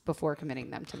once before committing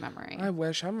them to memory. I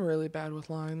wish. I'm really bad with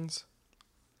lines.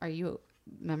 Are you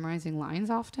memorizing lines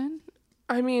often?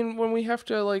 I mean, when we have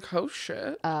to host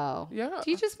shit. Oh. Yeah.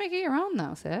 Do you just make it your own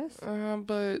though, sis?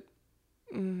 But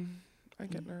I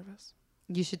get nervous.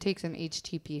 You should take some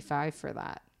HTP5 for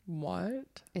that. What?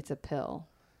 It's a pill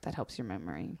that helps your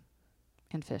memory.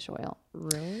 And fish oil.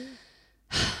 Really?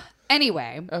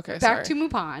 Anyway, okay, back to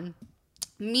Maupin.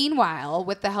 Meanwhile,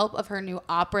 with the help of her new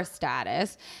opera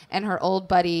status and her old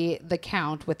buddy, the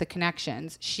Count, with the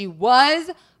connections, she was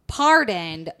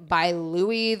pardoned by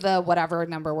Louis the whatever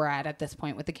number we're at this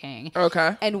point with the king.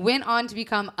 Okay. And went on to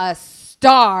become a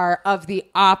star of the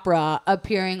opera,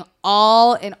 appearing in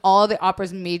all the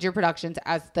opera's major productions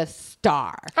as the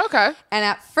star. Okay. And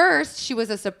at first, she was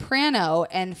a soprano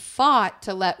and fought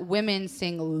to let women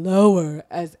sing lower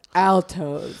as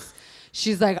altos.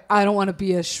 She's like, I don't want to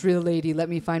be a shrill lady. Let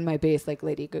me find my bass like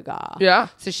Lady Gaga. Yeah.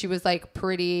 So she was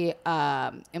pretty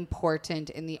important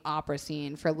in the opera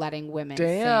scene for letting women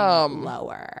sing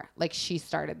lower. She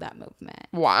started that movement.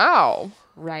 Wow.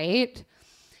 Right?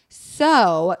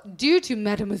 So, due to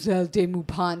Mademoiselle de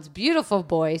Maupin's beautiful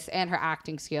voice and her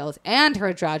acting skills and her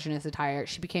androgynous attire,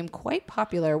 she became quite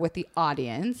popular with the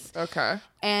audience. Okay.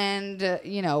 And,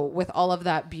 with all of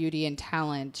that beauty and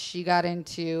talent, she got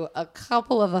into a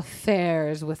couple of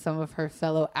affairs with some of her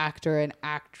fellow actor and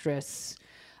actress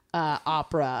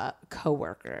opera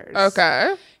co-workers.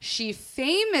 Okay. She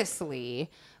famously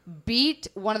beat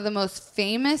one of the most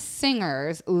famous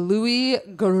singers, Louis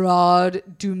Garrard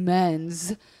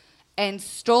Dumens, and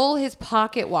stole his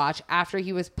pocket watch after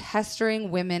he was pestering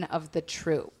women of the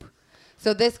troupe.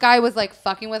 So this guy was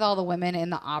fucking with all the women in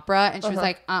the opera, and she was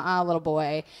like, little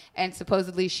boy. And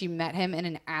supposedly she met him in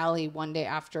an alley one day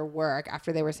after work,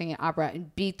 after they were singing opera,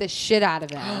 and beat the shit out of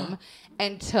him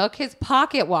and took his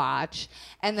pocket watch.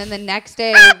 And then the next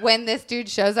day when this dude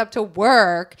shows up to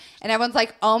work and everyone's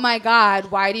like, oh my God,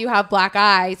 why do you have black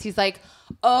eyes? He's like,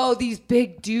 oh, these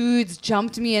big dudes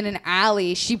jumped me in an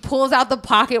alley. She pulls out the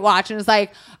pocket watch and was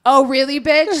like, oh, really,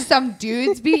 bitch? Some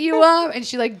dudes beat you up? And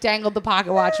she like dangled the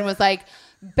pocket watch and was like,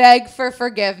 beg for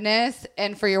forgiveness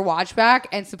and for your watch back.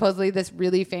 And supposedly this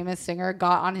really famous singer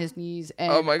got on his knees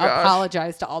and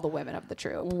apologized to all the women of the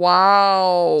troupe.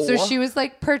 Wow. So she was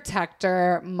like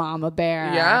protector mama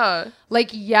bear. Yeah. Like,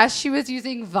 yes, she was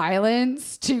using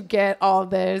violence to get all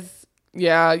this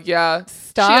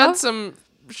stuff.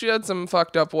 She had some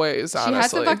fucked up ways, honestly. She had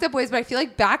some fucked up ways, but I feel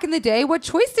like back in the day, what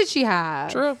choice did she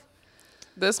have? True.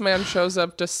 This man shows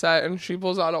up to set and she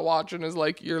pulls out a watch and is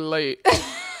like, you're late.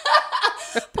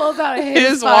 Pulls out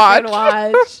his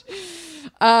watch.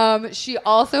 She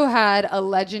also had a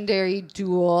legendary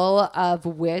duel of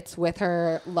wits with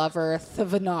her lover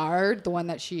Thevenard, the one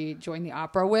that she joined the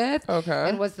opera with. Okay.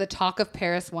 And was the talk of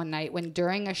Paris one night when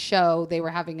during a show they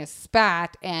were having a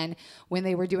spat, and when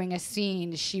they were doing a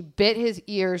scene, she bit his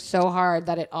ear so hard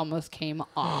that it almost came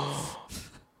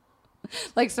off.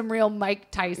 Like some real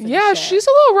Mike Tyson shit. She's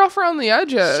a little rough around the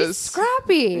edges. She's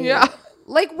scrappy. Yeah.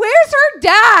 Like, where's her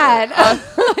dad?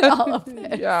 All of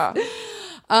this. Yeah.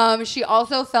 She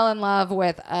also fell in love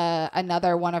with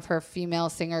another one of her female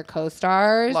singer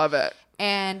co-stars. Love it.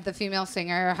 And the female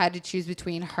singer had to choose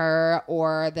between her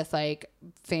or this like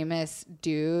famous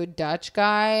dude, Dutch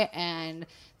guy. And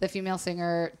the female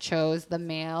singer chose the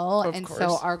male. Of course.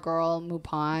 So our girl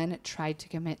Maupin tried to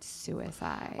commit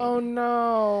suicide. Oh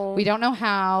no. We don't know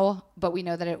how, but we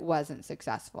know that it wasn't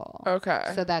successful. Okay.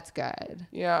 So that's good.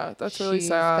 Yeah, that's really She's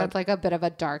sad. got like a bit of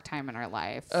a dark time in her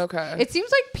life. Okay. It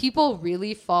seems like people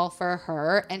really fall for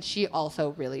her, and she also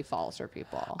really falls for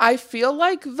people. I feel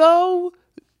like, though,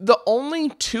 the only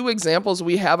two examples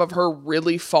we have of her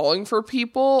really falling for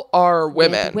people are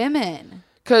women. Women.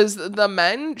 Because the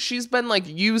men, she's been like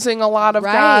using a lot of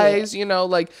guys, you know,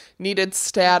 like needed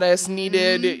status,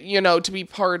 needed, you know, to be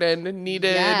pardoned,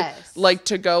 needed like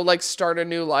to go like start a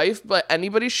new life. But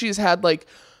anybody she's had like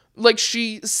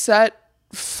she set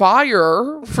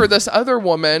fire for this other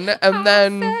woman and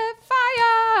then set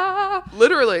fire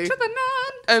literally to the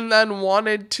nun. And then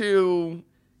wanted to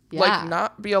like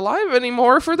not be alive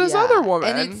anymore for this other woman.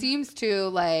 And it seems to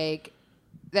like...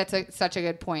 That's such a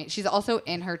good point. She's also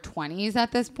in her 20s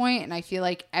at this point, and I feel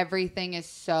like everything is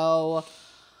so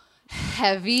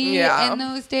heavy in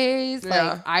those days.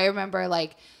 Like, I remember,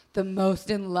 like, the most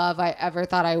in love I ever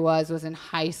thought I was in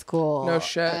high school. No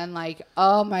shit. And, like,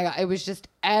 oh, my God, it was just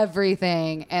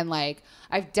everything. And, like,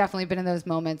 I've definitely been in those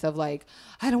moments of, like,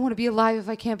 I don't want to be alive if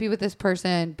I can't be with this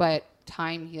person, but...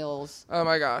 Time heals. Oh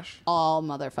my gosh. All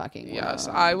motherfucking Yes, wounds.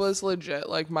 I was legit,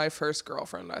 like, my first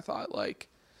girlfriend, I thought, like...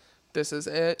 This is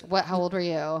it. How old were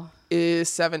you? Is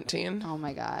 17. Oh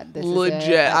my God. This legit. Is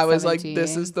it I was 17. Like,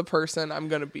 this is the person I'm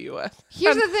going to be with.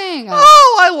 Here's the thing.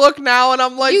 Oh, I look now and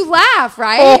I'm like. You laugh,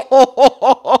 right?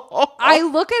 I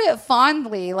look at it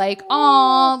fondly. Like,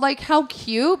 oh, like how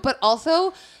cute. But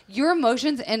also, your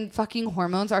emotions and fucking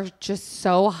hormones are just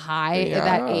so high at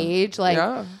that age. Like,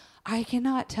 I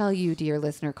cannot tell you, dear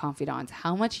listener confidants,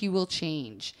 how much you will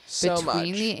change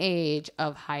between the age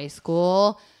of high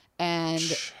school and...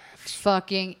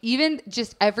 fucking even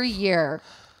just every year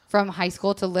from high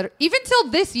school to even till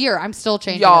this year, I'm still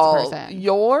changing as a person.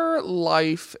 Your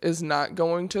life is not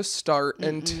going to start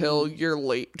until your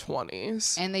late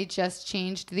 20s. And they just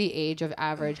changed the age of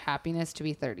average happiness to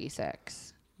be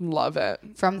 36. Love it.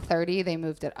 From 30, they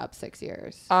moved it up 6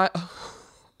 years.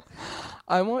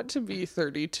 I want to be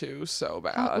 32 so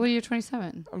bad. Well, you're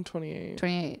 27. I'm 28.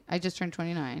 28. I just turned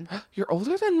 29. You're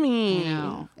older than me. I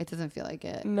know. It doesn't feel like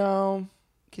it. No.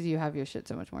 Because you have your shit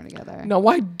so much more together. No,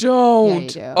 I don't. Yeah, you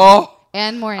do. Oh.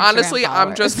 And more Instagram honestly,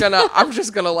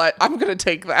 followers. I'm gonna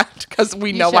take that because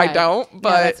we know I don't. But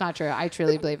no, that's not true. I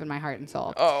truly believe in my heart and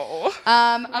soul. Oh.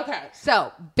 Okay.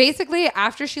 So basically,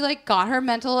 after she like got her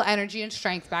mental energy and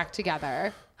strength back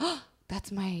together,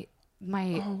 that's my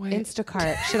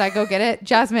Instacart. Should I go get it?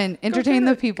 Jasmine, entertain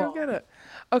the people. Go get it.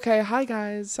 Okay. Hi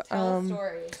guys. Tell a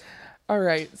story. All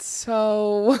right.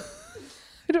 So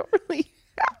I don't really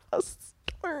have a story.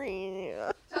 Tell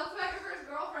us about your first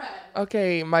girlfriend.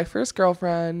 Okay, my first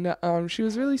girlfriend, she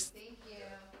was really... Thank you.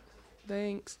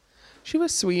 Thanks. She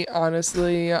was sweet,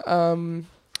 honestly. I'm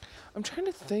trying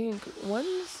to think.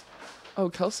 When's... Oh,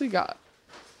 Kelsey got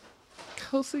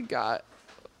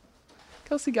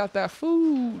that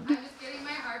food. I was getting my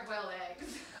hard-boiled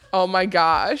eggs. Oh my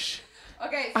gosh.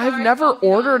 Okay, sorry, I've never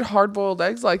ordered hard-boiled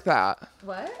eggs like that.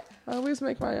 What? I always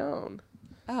make my own.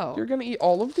 Oh. You're gonna eat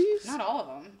all of these? Not all of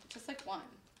them. Just like one.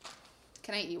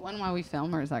 Can I eat one while we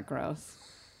film, or is that gross?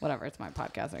 Whatever. It's my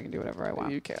podcast. I can do whatever I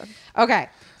want. You can. Okay.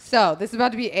 So this is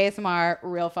about to be ASMR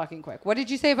real fucking quick. What did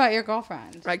you say about your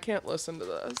girlfriend? I can't listen to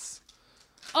this.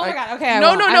 Oh my God. Okay.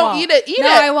 No, eat it. Eat it. No,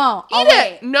 I won't. Eat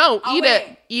it. No, eat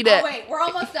it. Eat it. Oh, wait. We're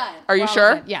almost done. Are you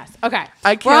sure? Yes. Okay.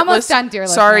 We're almost done, dear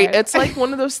listener. Sorry. It's like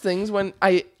one of those things when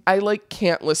I like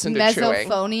can't listen to chewing.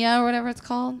 Mesophonia or whatever it's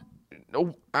called.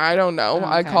 I don't know. Okay.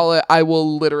 I call it, I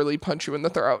will literally punch you in the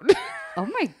throat. Oh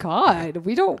my God.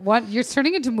 We don't want, you're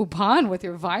turning into Maupin with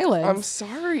your violence. I'm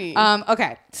sorry.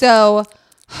 Okay. So,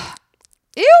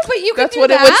 ew, but you can That's do what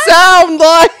that. it would sound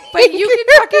like. But you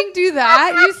can fucking do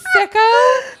that, you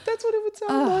sicko. That's what it would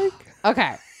sound like.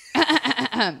 Okay.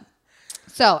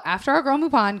 So after our girl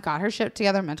Maupin got her shit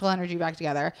together, mental energy back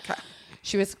together,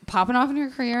 she was popping off in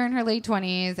her career in her late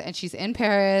 20s, and she's in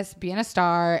Paris being a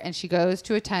star, and she goes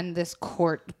to attend this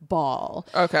court ball.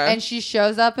 Okay. And she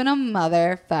shows up in a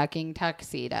motherfucking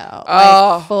tuxedo.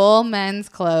 Oh. Like full men's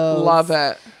clothes. Love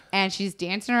it. And she's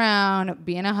dancing around,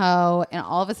 being a hoe, and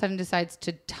all of a sudden decides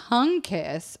to tongue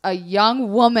kiss a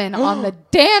young woman on the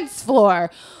dance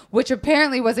floor, which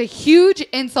apparently was a huge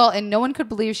insult, and no one could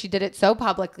believe she did it so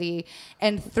publicly.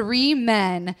 And three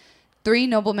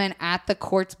noblemen at the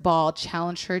court's ball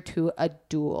challenged her to a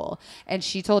duel. And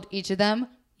she told each of them,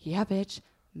 yeah, bitch,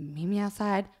 meet me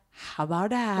outside. How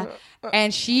about that?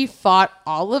 And she fought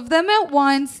all of them at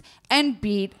once and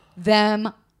beat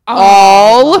them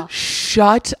all.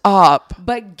 Shut up.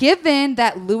 But given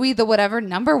that Louis, the whatever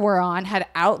number we're on, had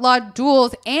outlawed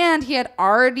duels and he had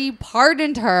already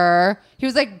pardoned her, he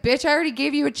was like, bitch, I already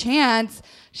gave you a chance.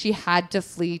 She had to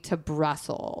flee to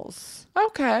Brussels.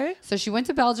 Okay. So she went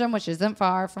to Belgium, which isn't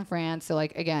far from France. So,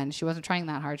 like, again, she wasn't trying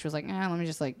that hard. She was like, let me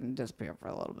just, like, disappear for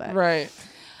a little bit. Right.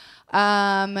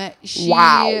 She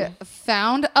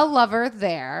found a lover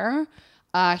there.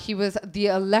 He was the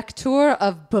Elector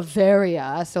of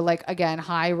Bavaria. So, like, again,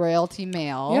 high royalty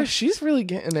male. Yeah, she's really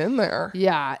getting in there.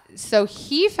 Yeah. So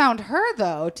he found her,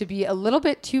 though, to be a little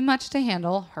bit too much to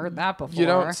handle. Heard that before. You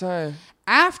don't say.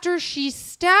 After she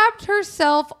stabbed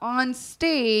herself on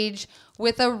stage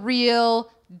with a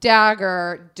real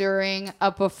dagger during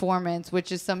a performance,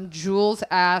 which is some Jules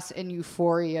ass and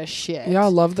Euphoria shit. Yeah, I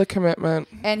love the commitment.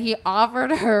 And he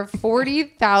offered her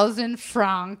 40,000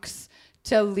 francs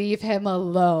to leave him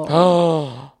alone.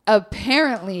 Oh.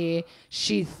 Apparently,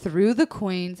 she threw the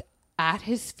coins at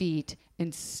his feet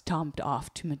and stomped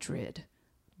off to Madrid.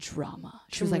 Drama.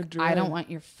 She was like, I don't want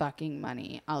your fucking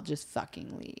money. I'll just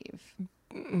fucking leave.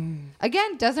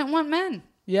 Again, doesn't want men.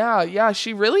 Yeah.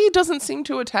 She really doesn't seem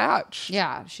too attached.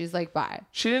 Yeah. She's like, bye.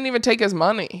 She didn't even take his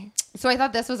money. So I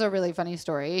thought this was a really funny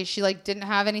story. She like didn't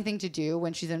have anything to do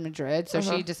when she's in Madrid. So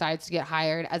she decides to get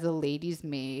hired as a lady's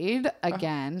maid.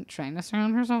 Again, trying to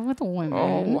surround herself with women.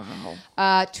 Oh,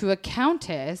 wow. To a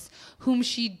countess whom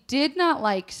she did not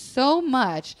like so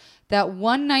much that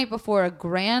one night before a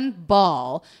grand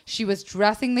ball, she was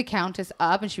dressing the countess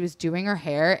up and she was doing her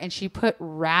hair, and she put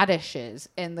radishes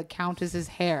in the countess's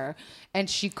hair and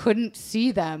she couldn't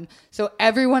see them. So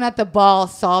everyone at the ball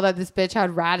saw that this bitch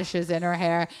had radishes in her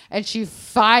hair, and she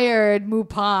fired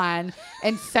Maupin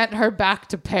and sent her back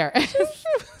to Paris.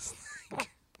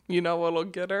 You know what'll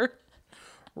get her?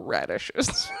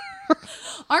 Radishes.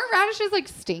 Aren't radishes like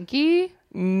stinky?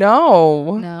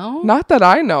 No. Not that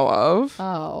I know of.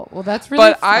 Oh, well, that's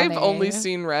really funny. I've only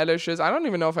seen radishes. I don't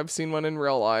even know if I've seen one in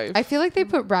real life. I feel like they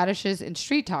put radishes in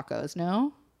street tacos,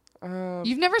 no?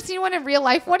 You've never seen one in real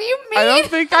life? What do you mean? I don't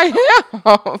think I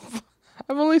have.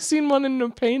 I've only seen one in a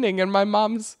painting in my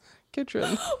mom's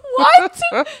kitchen. What?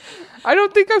 I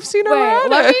don't think I've seen a radish.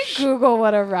 Let me Google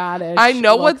what a radish I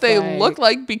know what looks they like. look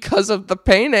like because of the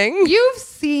painting. You've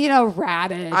seen a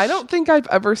radish. I don't think I've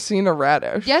ever seen a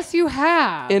radish. Yes, you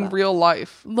have. In real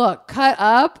life. Look, cut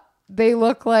up. They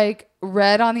look like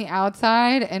red on the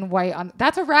outside and white on.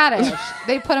 That's a radish.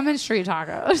 They put them in street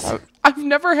tacos. I've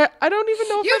never had. I don't even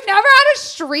know. You've never had a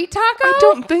street taco? I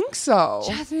don't think so.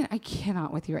 Jasmine, I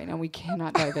cannot with you right now. We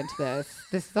cannot dive into this.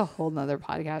 This is a whole nother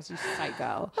podcast, you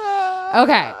psycho.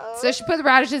 Okay, so she put the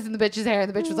radishes in the bitch's hair,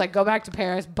 and the bitch was like, go back to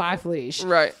Paris, bye Felice.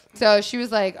 Right. So she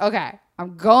was like, okay,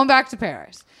 I'm going back to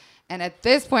Paris. And at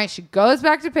this point, she goes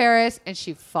back to Paris, and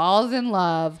she falls in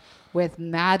love with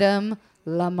Madame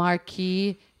la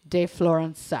Marquise de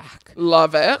Florensac.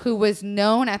 Love it. Who was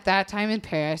known at that time in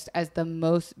Paris as the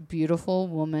most beautiful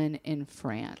woman in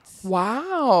France.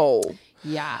 Wow.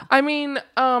 Yeah. I mean,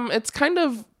 it's kind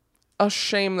of a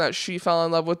shame that she fell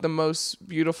in love with the most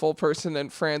beautiful person in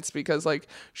France, because like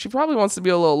she probably wants to be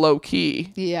a little low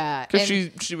key. Yeah. Because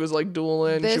she was like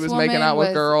dueling. She was making out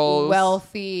with girls.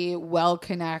 Wealthy, well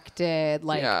connected,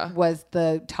 was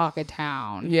the talk of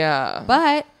town. Yeah.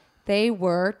 But they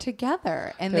were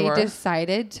together, and they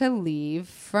decided to leave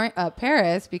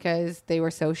Paris because they were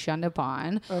so shunned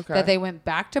upon that they went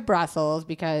back to Brussels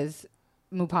because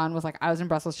Maupin was like, I was in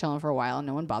Brussels chilling for a while and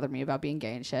no one bothered me about being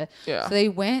gay and shit. Yeah. So they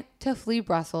went to flee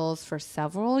Brussels for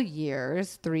several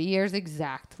years, 3 years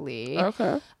exactly.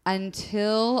 Okay.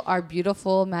 Until our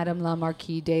beautiful Madame la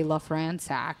Marquise de la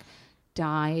Fransac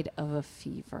died of a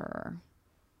fever.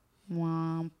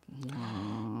 Womp,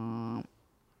 womp.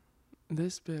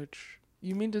 This bitch.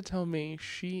 You mean to tell me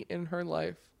she in her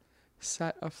life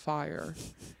set a fire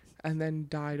and then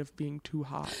died of being too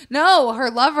hot? No, her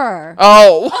lover.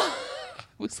 Oh.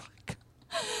 Was like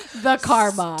the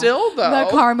karma. Still though. The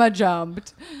karma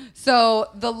jumped. So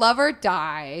the lover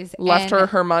dies. Left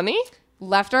her money?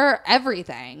 Left her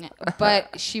everything.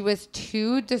 But she was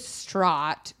too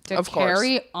distraught to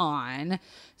carry on.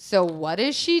 So what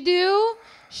does she do?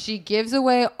 She gives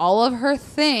away all of her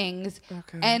things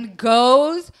and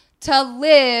goes to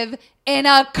live in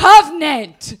a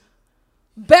convent.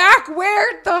 Back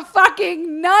where the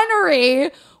fucking nunnery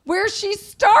where she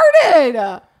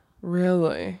started.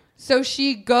 Really? So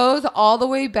she goes all the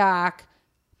way back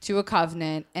to a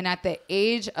convent, and at the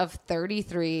age of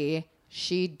 33,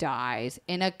 she dies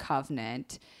in a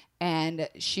convent. And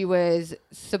she was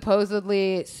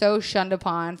supposedly so shunned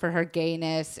upon for her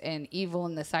gayness and evil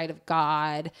in the sight of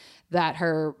God that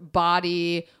her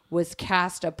body was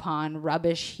cast upon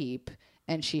rubbish heap,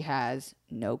 and she has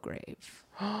no grave.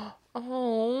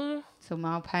 Oh. So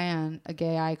Maupin, a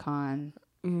gay icon,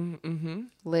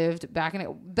 lived back in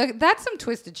it. That's some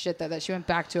twisted shit though, that she went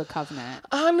back to a convent.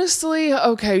 Honestly,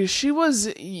 okay, she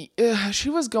probably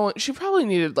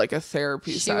needed like a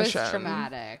therapy session. She was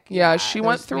traumatic. Yeah, she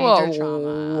went through a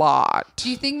lot.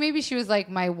 Do you think maybe she was like,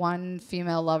 my one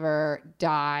female lover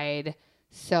died,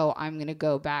 so I'm gonna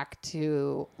go back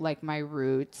to like my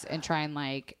roots and try and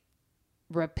like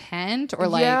repent, or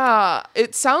like, yeah,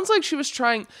 it sounds like she was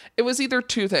trying. It was either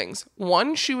two things.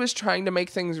 One, she was trying to make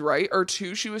things right, or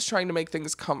two, she was trying to make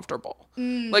things comfortable.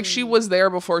 Like she was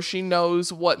there before, she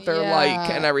knows what they're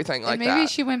like and everything like that. Maybe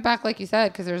she went back, like you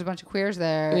said, because there was a bunch of queers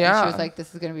there. Yeah, and she was like,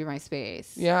 this is gonna be my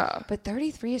space. Yeah, but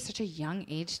 33 is such a young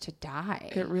age to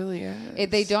die. It really is.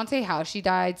 They don't say how she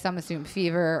died. Some assume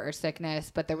fever or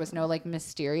sickness, but there was no like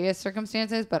mysterious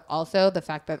circumstances. But also the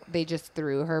fact that they just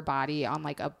threw her body on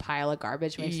like a pile of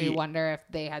garbage makes me wonder if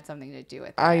they had something to do with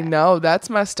it. I know, that's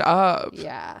messed up.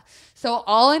 Yeah. So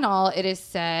all in all, it is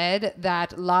said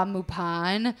that La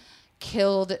Maupin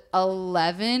killed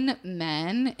 11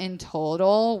 men in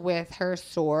total with her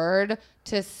sword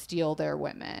to steal their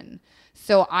women.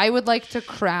 So I would like to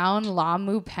crown La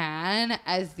Maupin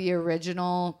as the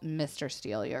original Mr.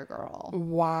 Steal Your Girl.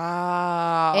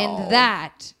 Wow. And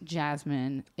that,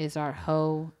 Jasmine, is our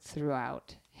hoe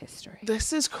throughout history.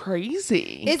 This is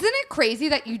crazy. Isn't it crazy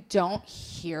that you don't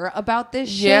hear about this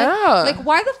shit? Yeah. Like,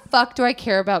 why the fuck do I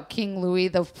care about King Louis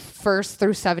the First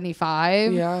through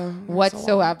 75? Yeah.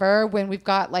 Whatsoever, when we've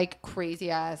got like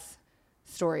crazy ass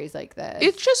stories like this.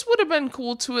 It just would have been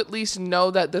cool to at least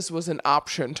know that this was an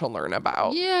option to learn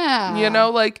about. Yeah. You know,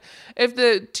 like if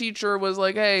the teacher was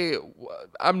like, hey,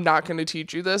 I'm not going to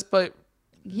teach you this, but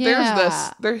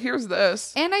here's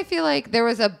this. And I feel like there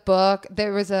was a book,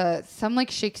 some like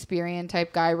Shakespearean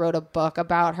type guy wrote a book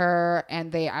about her,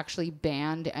 and they actually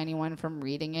banned anyone from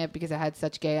reading it because it had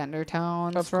such gay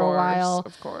undertones a while.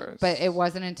 Of course. But it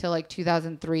wasn't until like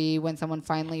 2003 when someone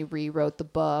finally rewrote the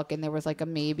book, and there was like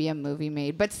maybe a movie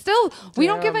made. But still, we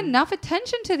don't give enough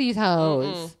attention to these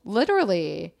hoes.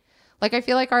 Literally. Like, I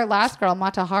feel like our last girl,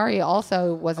 Mata Hari,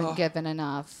 also wasn't given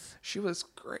enough. She was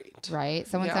great. Right?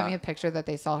 Someone sent me a picture that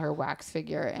they saw her wax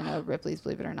figure in a Ripley's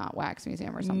Believe It or Not wax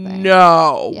museum or something.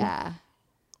 No. Yeah.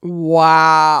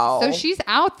 Wow. So she's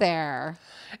out there.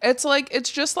 It's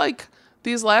just like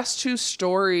these last two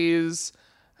stories.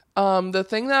 The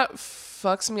thing that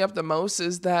fucks me up the most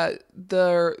is that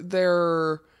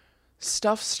their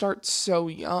stuff starts so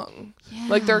young. Yeah.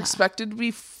 Like they're expected to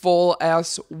be full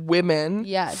ass women,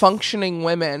 functioning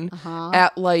women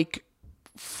at like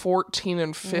 14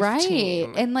 and 15. Right.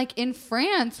 And like in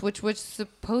France, which was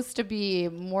supposed to be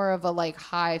more of a like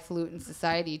highfalutin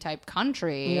society type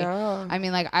country. Yeah. I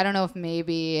mean, like, I don't know if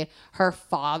maybe her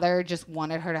father just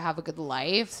wanted her to have a good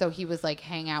life, so he was like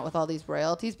hang out with all these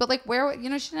royalties. But like where, she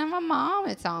didn't have a mom,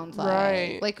 it sounds like.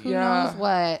 Right. Like who knows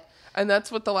what. And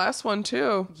that's what the last one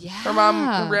too. Yeah. Her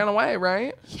mom ran away,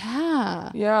 right?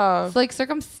 Yeah. Yeah. So like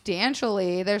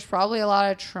circumstantially, there's probably a lot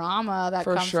of trauma that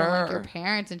comes from like your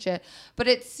parents and shit. But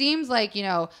it seems like,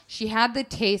 she had the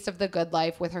taste of the good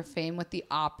life with her fame with the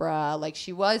opera. Like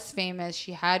she was famous.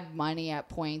 She had money at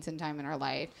points in time in her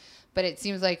life. But it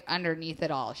seems like underneath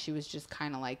it all, she was just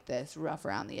kind of like this rough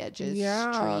around the edges,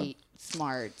 street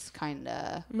smarts kind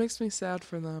of. It makes me sad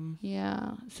for them.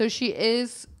 Yeah. So she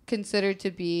is considered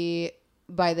to be,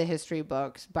 by the history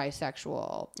books,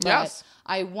 bisexual. But yes.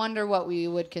 I wonder what we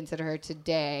would consider her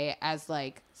today as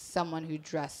like someone who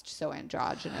dressed so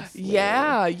androgynously.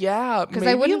 Yeah. Because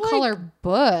I wouldn't call her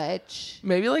butch.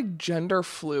 Maybe like gender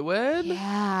fluid.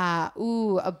 Yeah.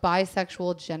 Ooh, a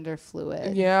bisexual gender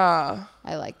fluid. Yeah.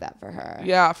 I like that for her.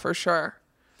 Yeah, for sure.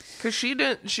 Because she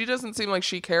doesn't seem like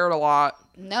she cared a lot.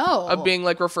 No. Of being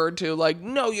like referred to like,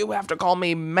 no, you have to call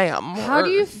me ma'am. How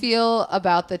do you feel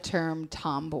about the term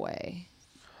tomboy?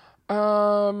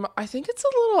 I think it's a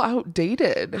little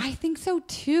outdated. I think so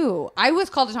too. I was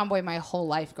called a tomboy my whole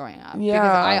life growing up. Yeah.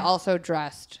 Because I also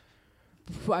dressed,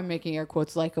 I'm making air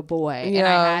quotes, like a boy. Yeah. And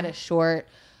I had a short,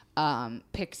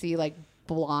 pixie, like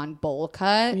blonde bowl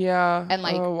cut. Yeah. And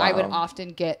like I would often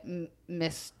get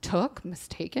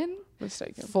mistaken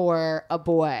for a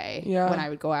boy when I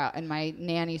would go out. And my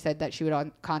nanny said that she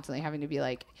would constantly having to be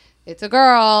like, it's a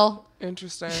girl.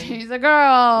 Interesting. She's a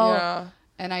girl. Yeah.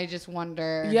 And I just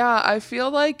wonder. Yeah, I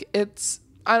feel like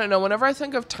I don't know. Whenever I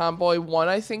think of tomboy, one,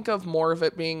 I think of more of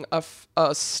it being a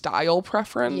style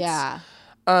preference. Yeah.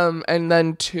 And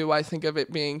then two, I think of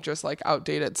it being just like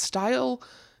outdated. Style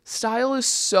is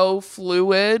so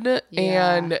fluid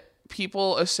and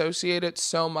people associate it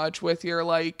so much with your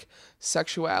like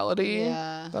sexuality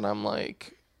that I'm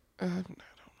like, I don't know.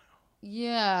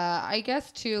 Yeah, I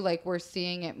guess too, like we're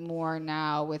seeing it more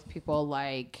now with people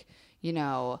like, you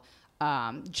know,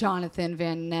 Jonathan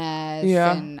Van Ness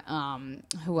and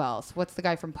who else? What's the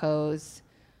guy from Pose?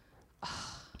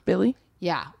 Billy?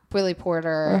 Yeah, Billy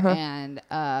Porter and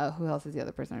who else is the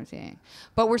other person I'm seeing?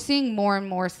 But we're seeing more and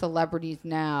more celebrities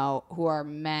now who are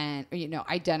men, you know,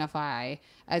 identify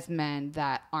as men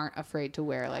that aren't afraid to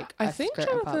wear like a think skirt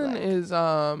in Jonathan public. is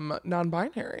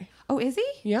non-binary. Oh, is he?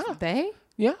 Yeah. They?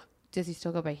 Yeah. Does he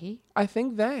still go by he? I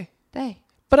think they. They.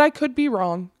 But I could be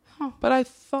wrong. Huh. But I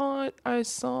thought I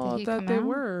saw that they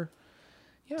were.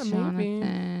 Yeah,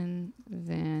 Jonathan maybe.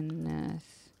 Van Ness,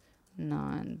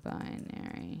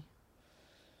 non-binary.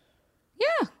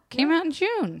 Yeah, came out in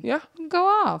June. Yeah. Go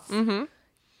off. Mm-hmm.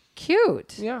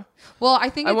 Cute. Yeah. Well, I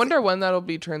think I wonder when that'll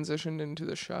be transitioned into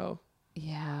the show.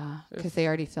 Yeah, because they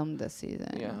already filmed this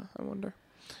season. Yeah, I wonder.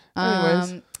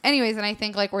 Anyways, and I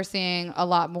think like we're seeing a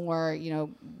lot more, you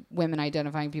know, women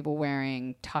identifying people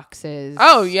wearing tuxes.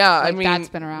 Oh yeah, like, I mean that's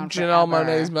been around. Janelle forever.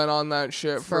 Monáe's been on that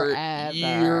shit Forever. for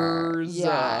years.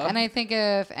 Yeah, and I think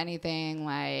if anything,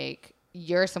 like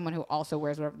you're someone who also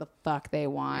wears whatever the fuck they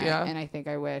want. Yeah. And I think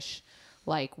I wish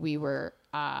like we were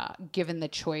given the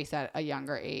choice at a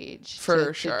younger age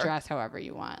to dress however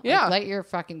you want. Yeah. Like, let your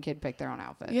fucking kid pick their own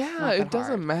outfit. Yeah, it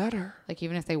doesn't matter. Like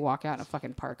even if they walk out in a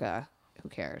fucking parka. Who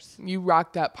cares? You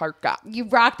rock that parka. You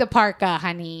rock the parka,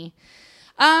 honey.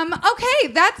 Okay,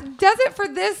 that does it for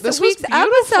this week's was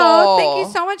episode. Thank you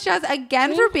so much, Jazz,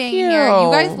 again for being here.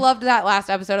 You guys loved that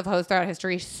last episode of Host Throughout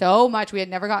History so much. We had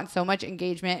never gotten so much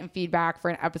engagement and feedback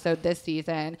for an episode this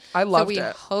season. I loved it. So we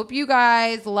hope you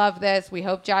guys love this. We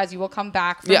hope, Jazz, you will come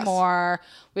back for more.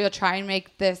 We'll try and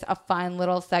make this a fun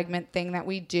little segment thing that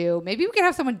we do. Maybe we could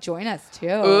have someone join us too.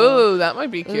 Ooh, that might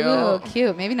be cute. Ooh,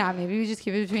 cute. Maybe not. Maybe we just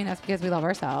keep it between us because we love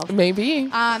ourselves. Maybe.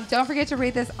 Don't forget to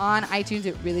rate this on iTunes.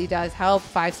 It really does help.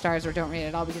 5 stars or don't rate it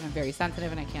at all because I'm very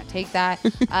sensitive and I can't take that.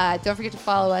 Don't forget to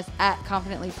follow us at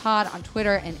ConfidentlyPod on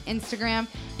Twitter and Instagram.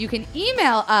 You can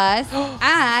email us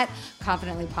at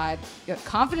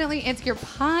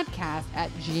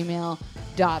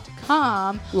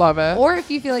confidentlyinsecurePodcast@gmail.com. Love it. Or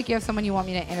if you feel like you have someone you want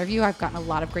me to interview, I've gotten a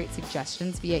lot of great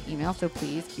suggestions via email, so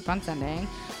please keep on sending.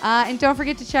 And don't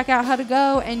forget to check out How to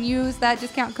Go and use that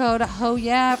discount code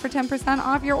HOYEAH for 10%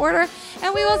 off your order.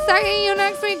 And we will see you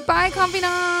next week. Bye,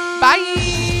 Confidants.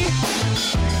 Bye.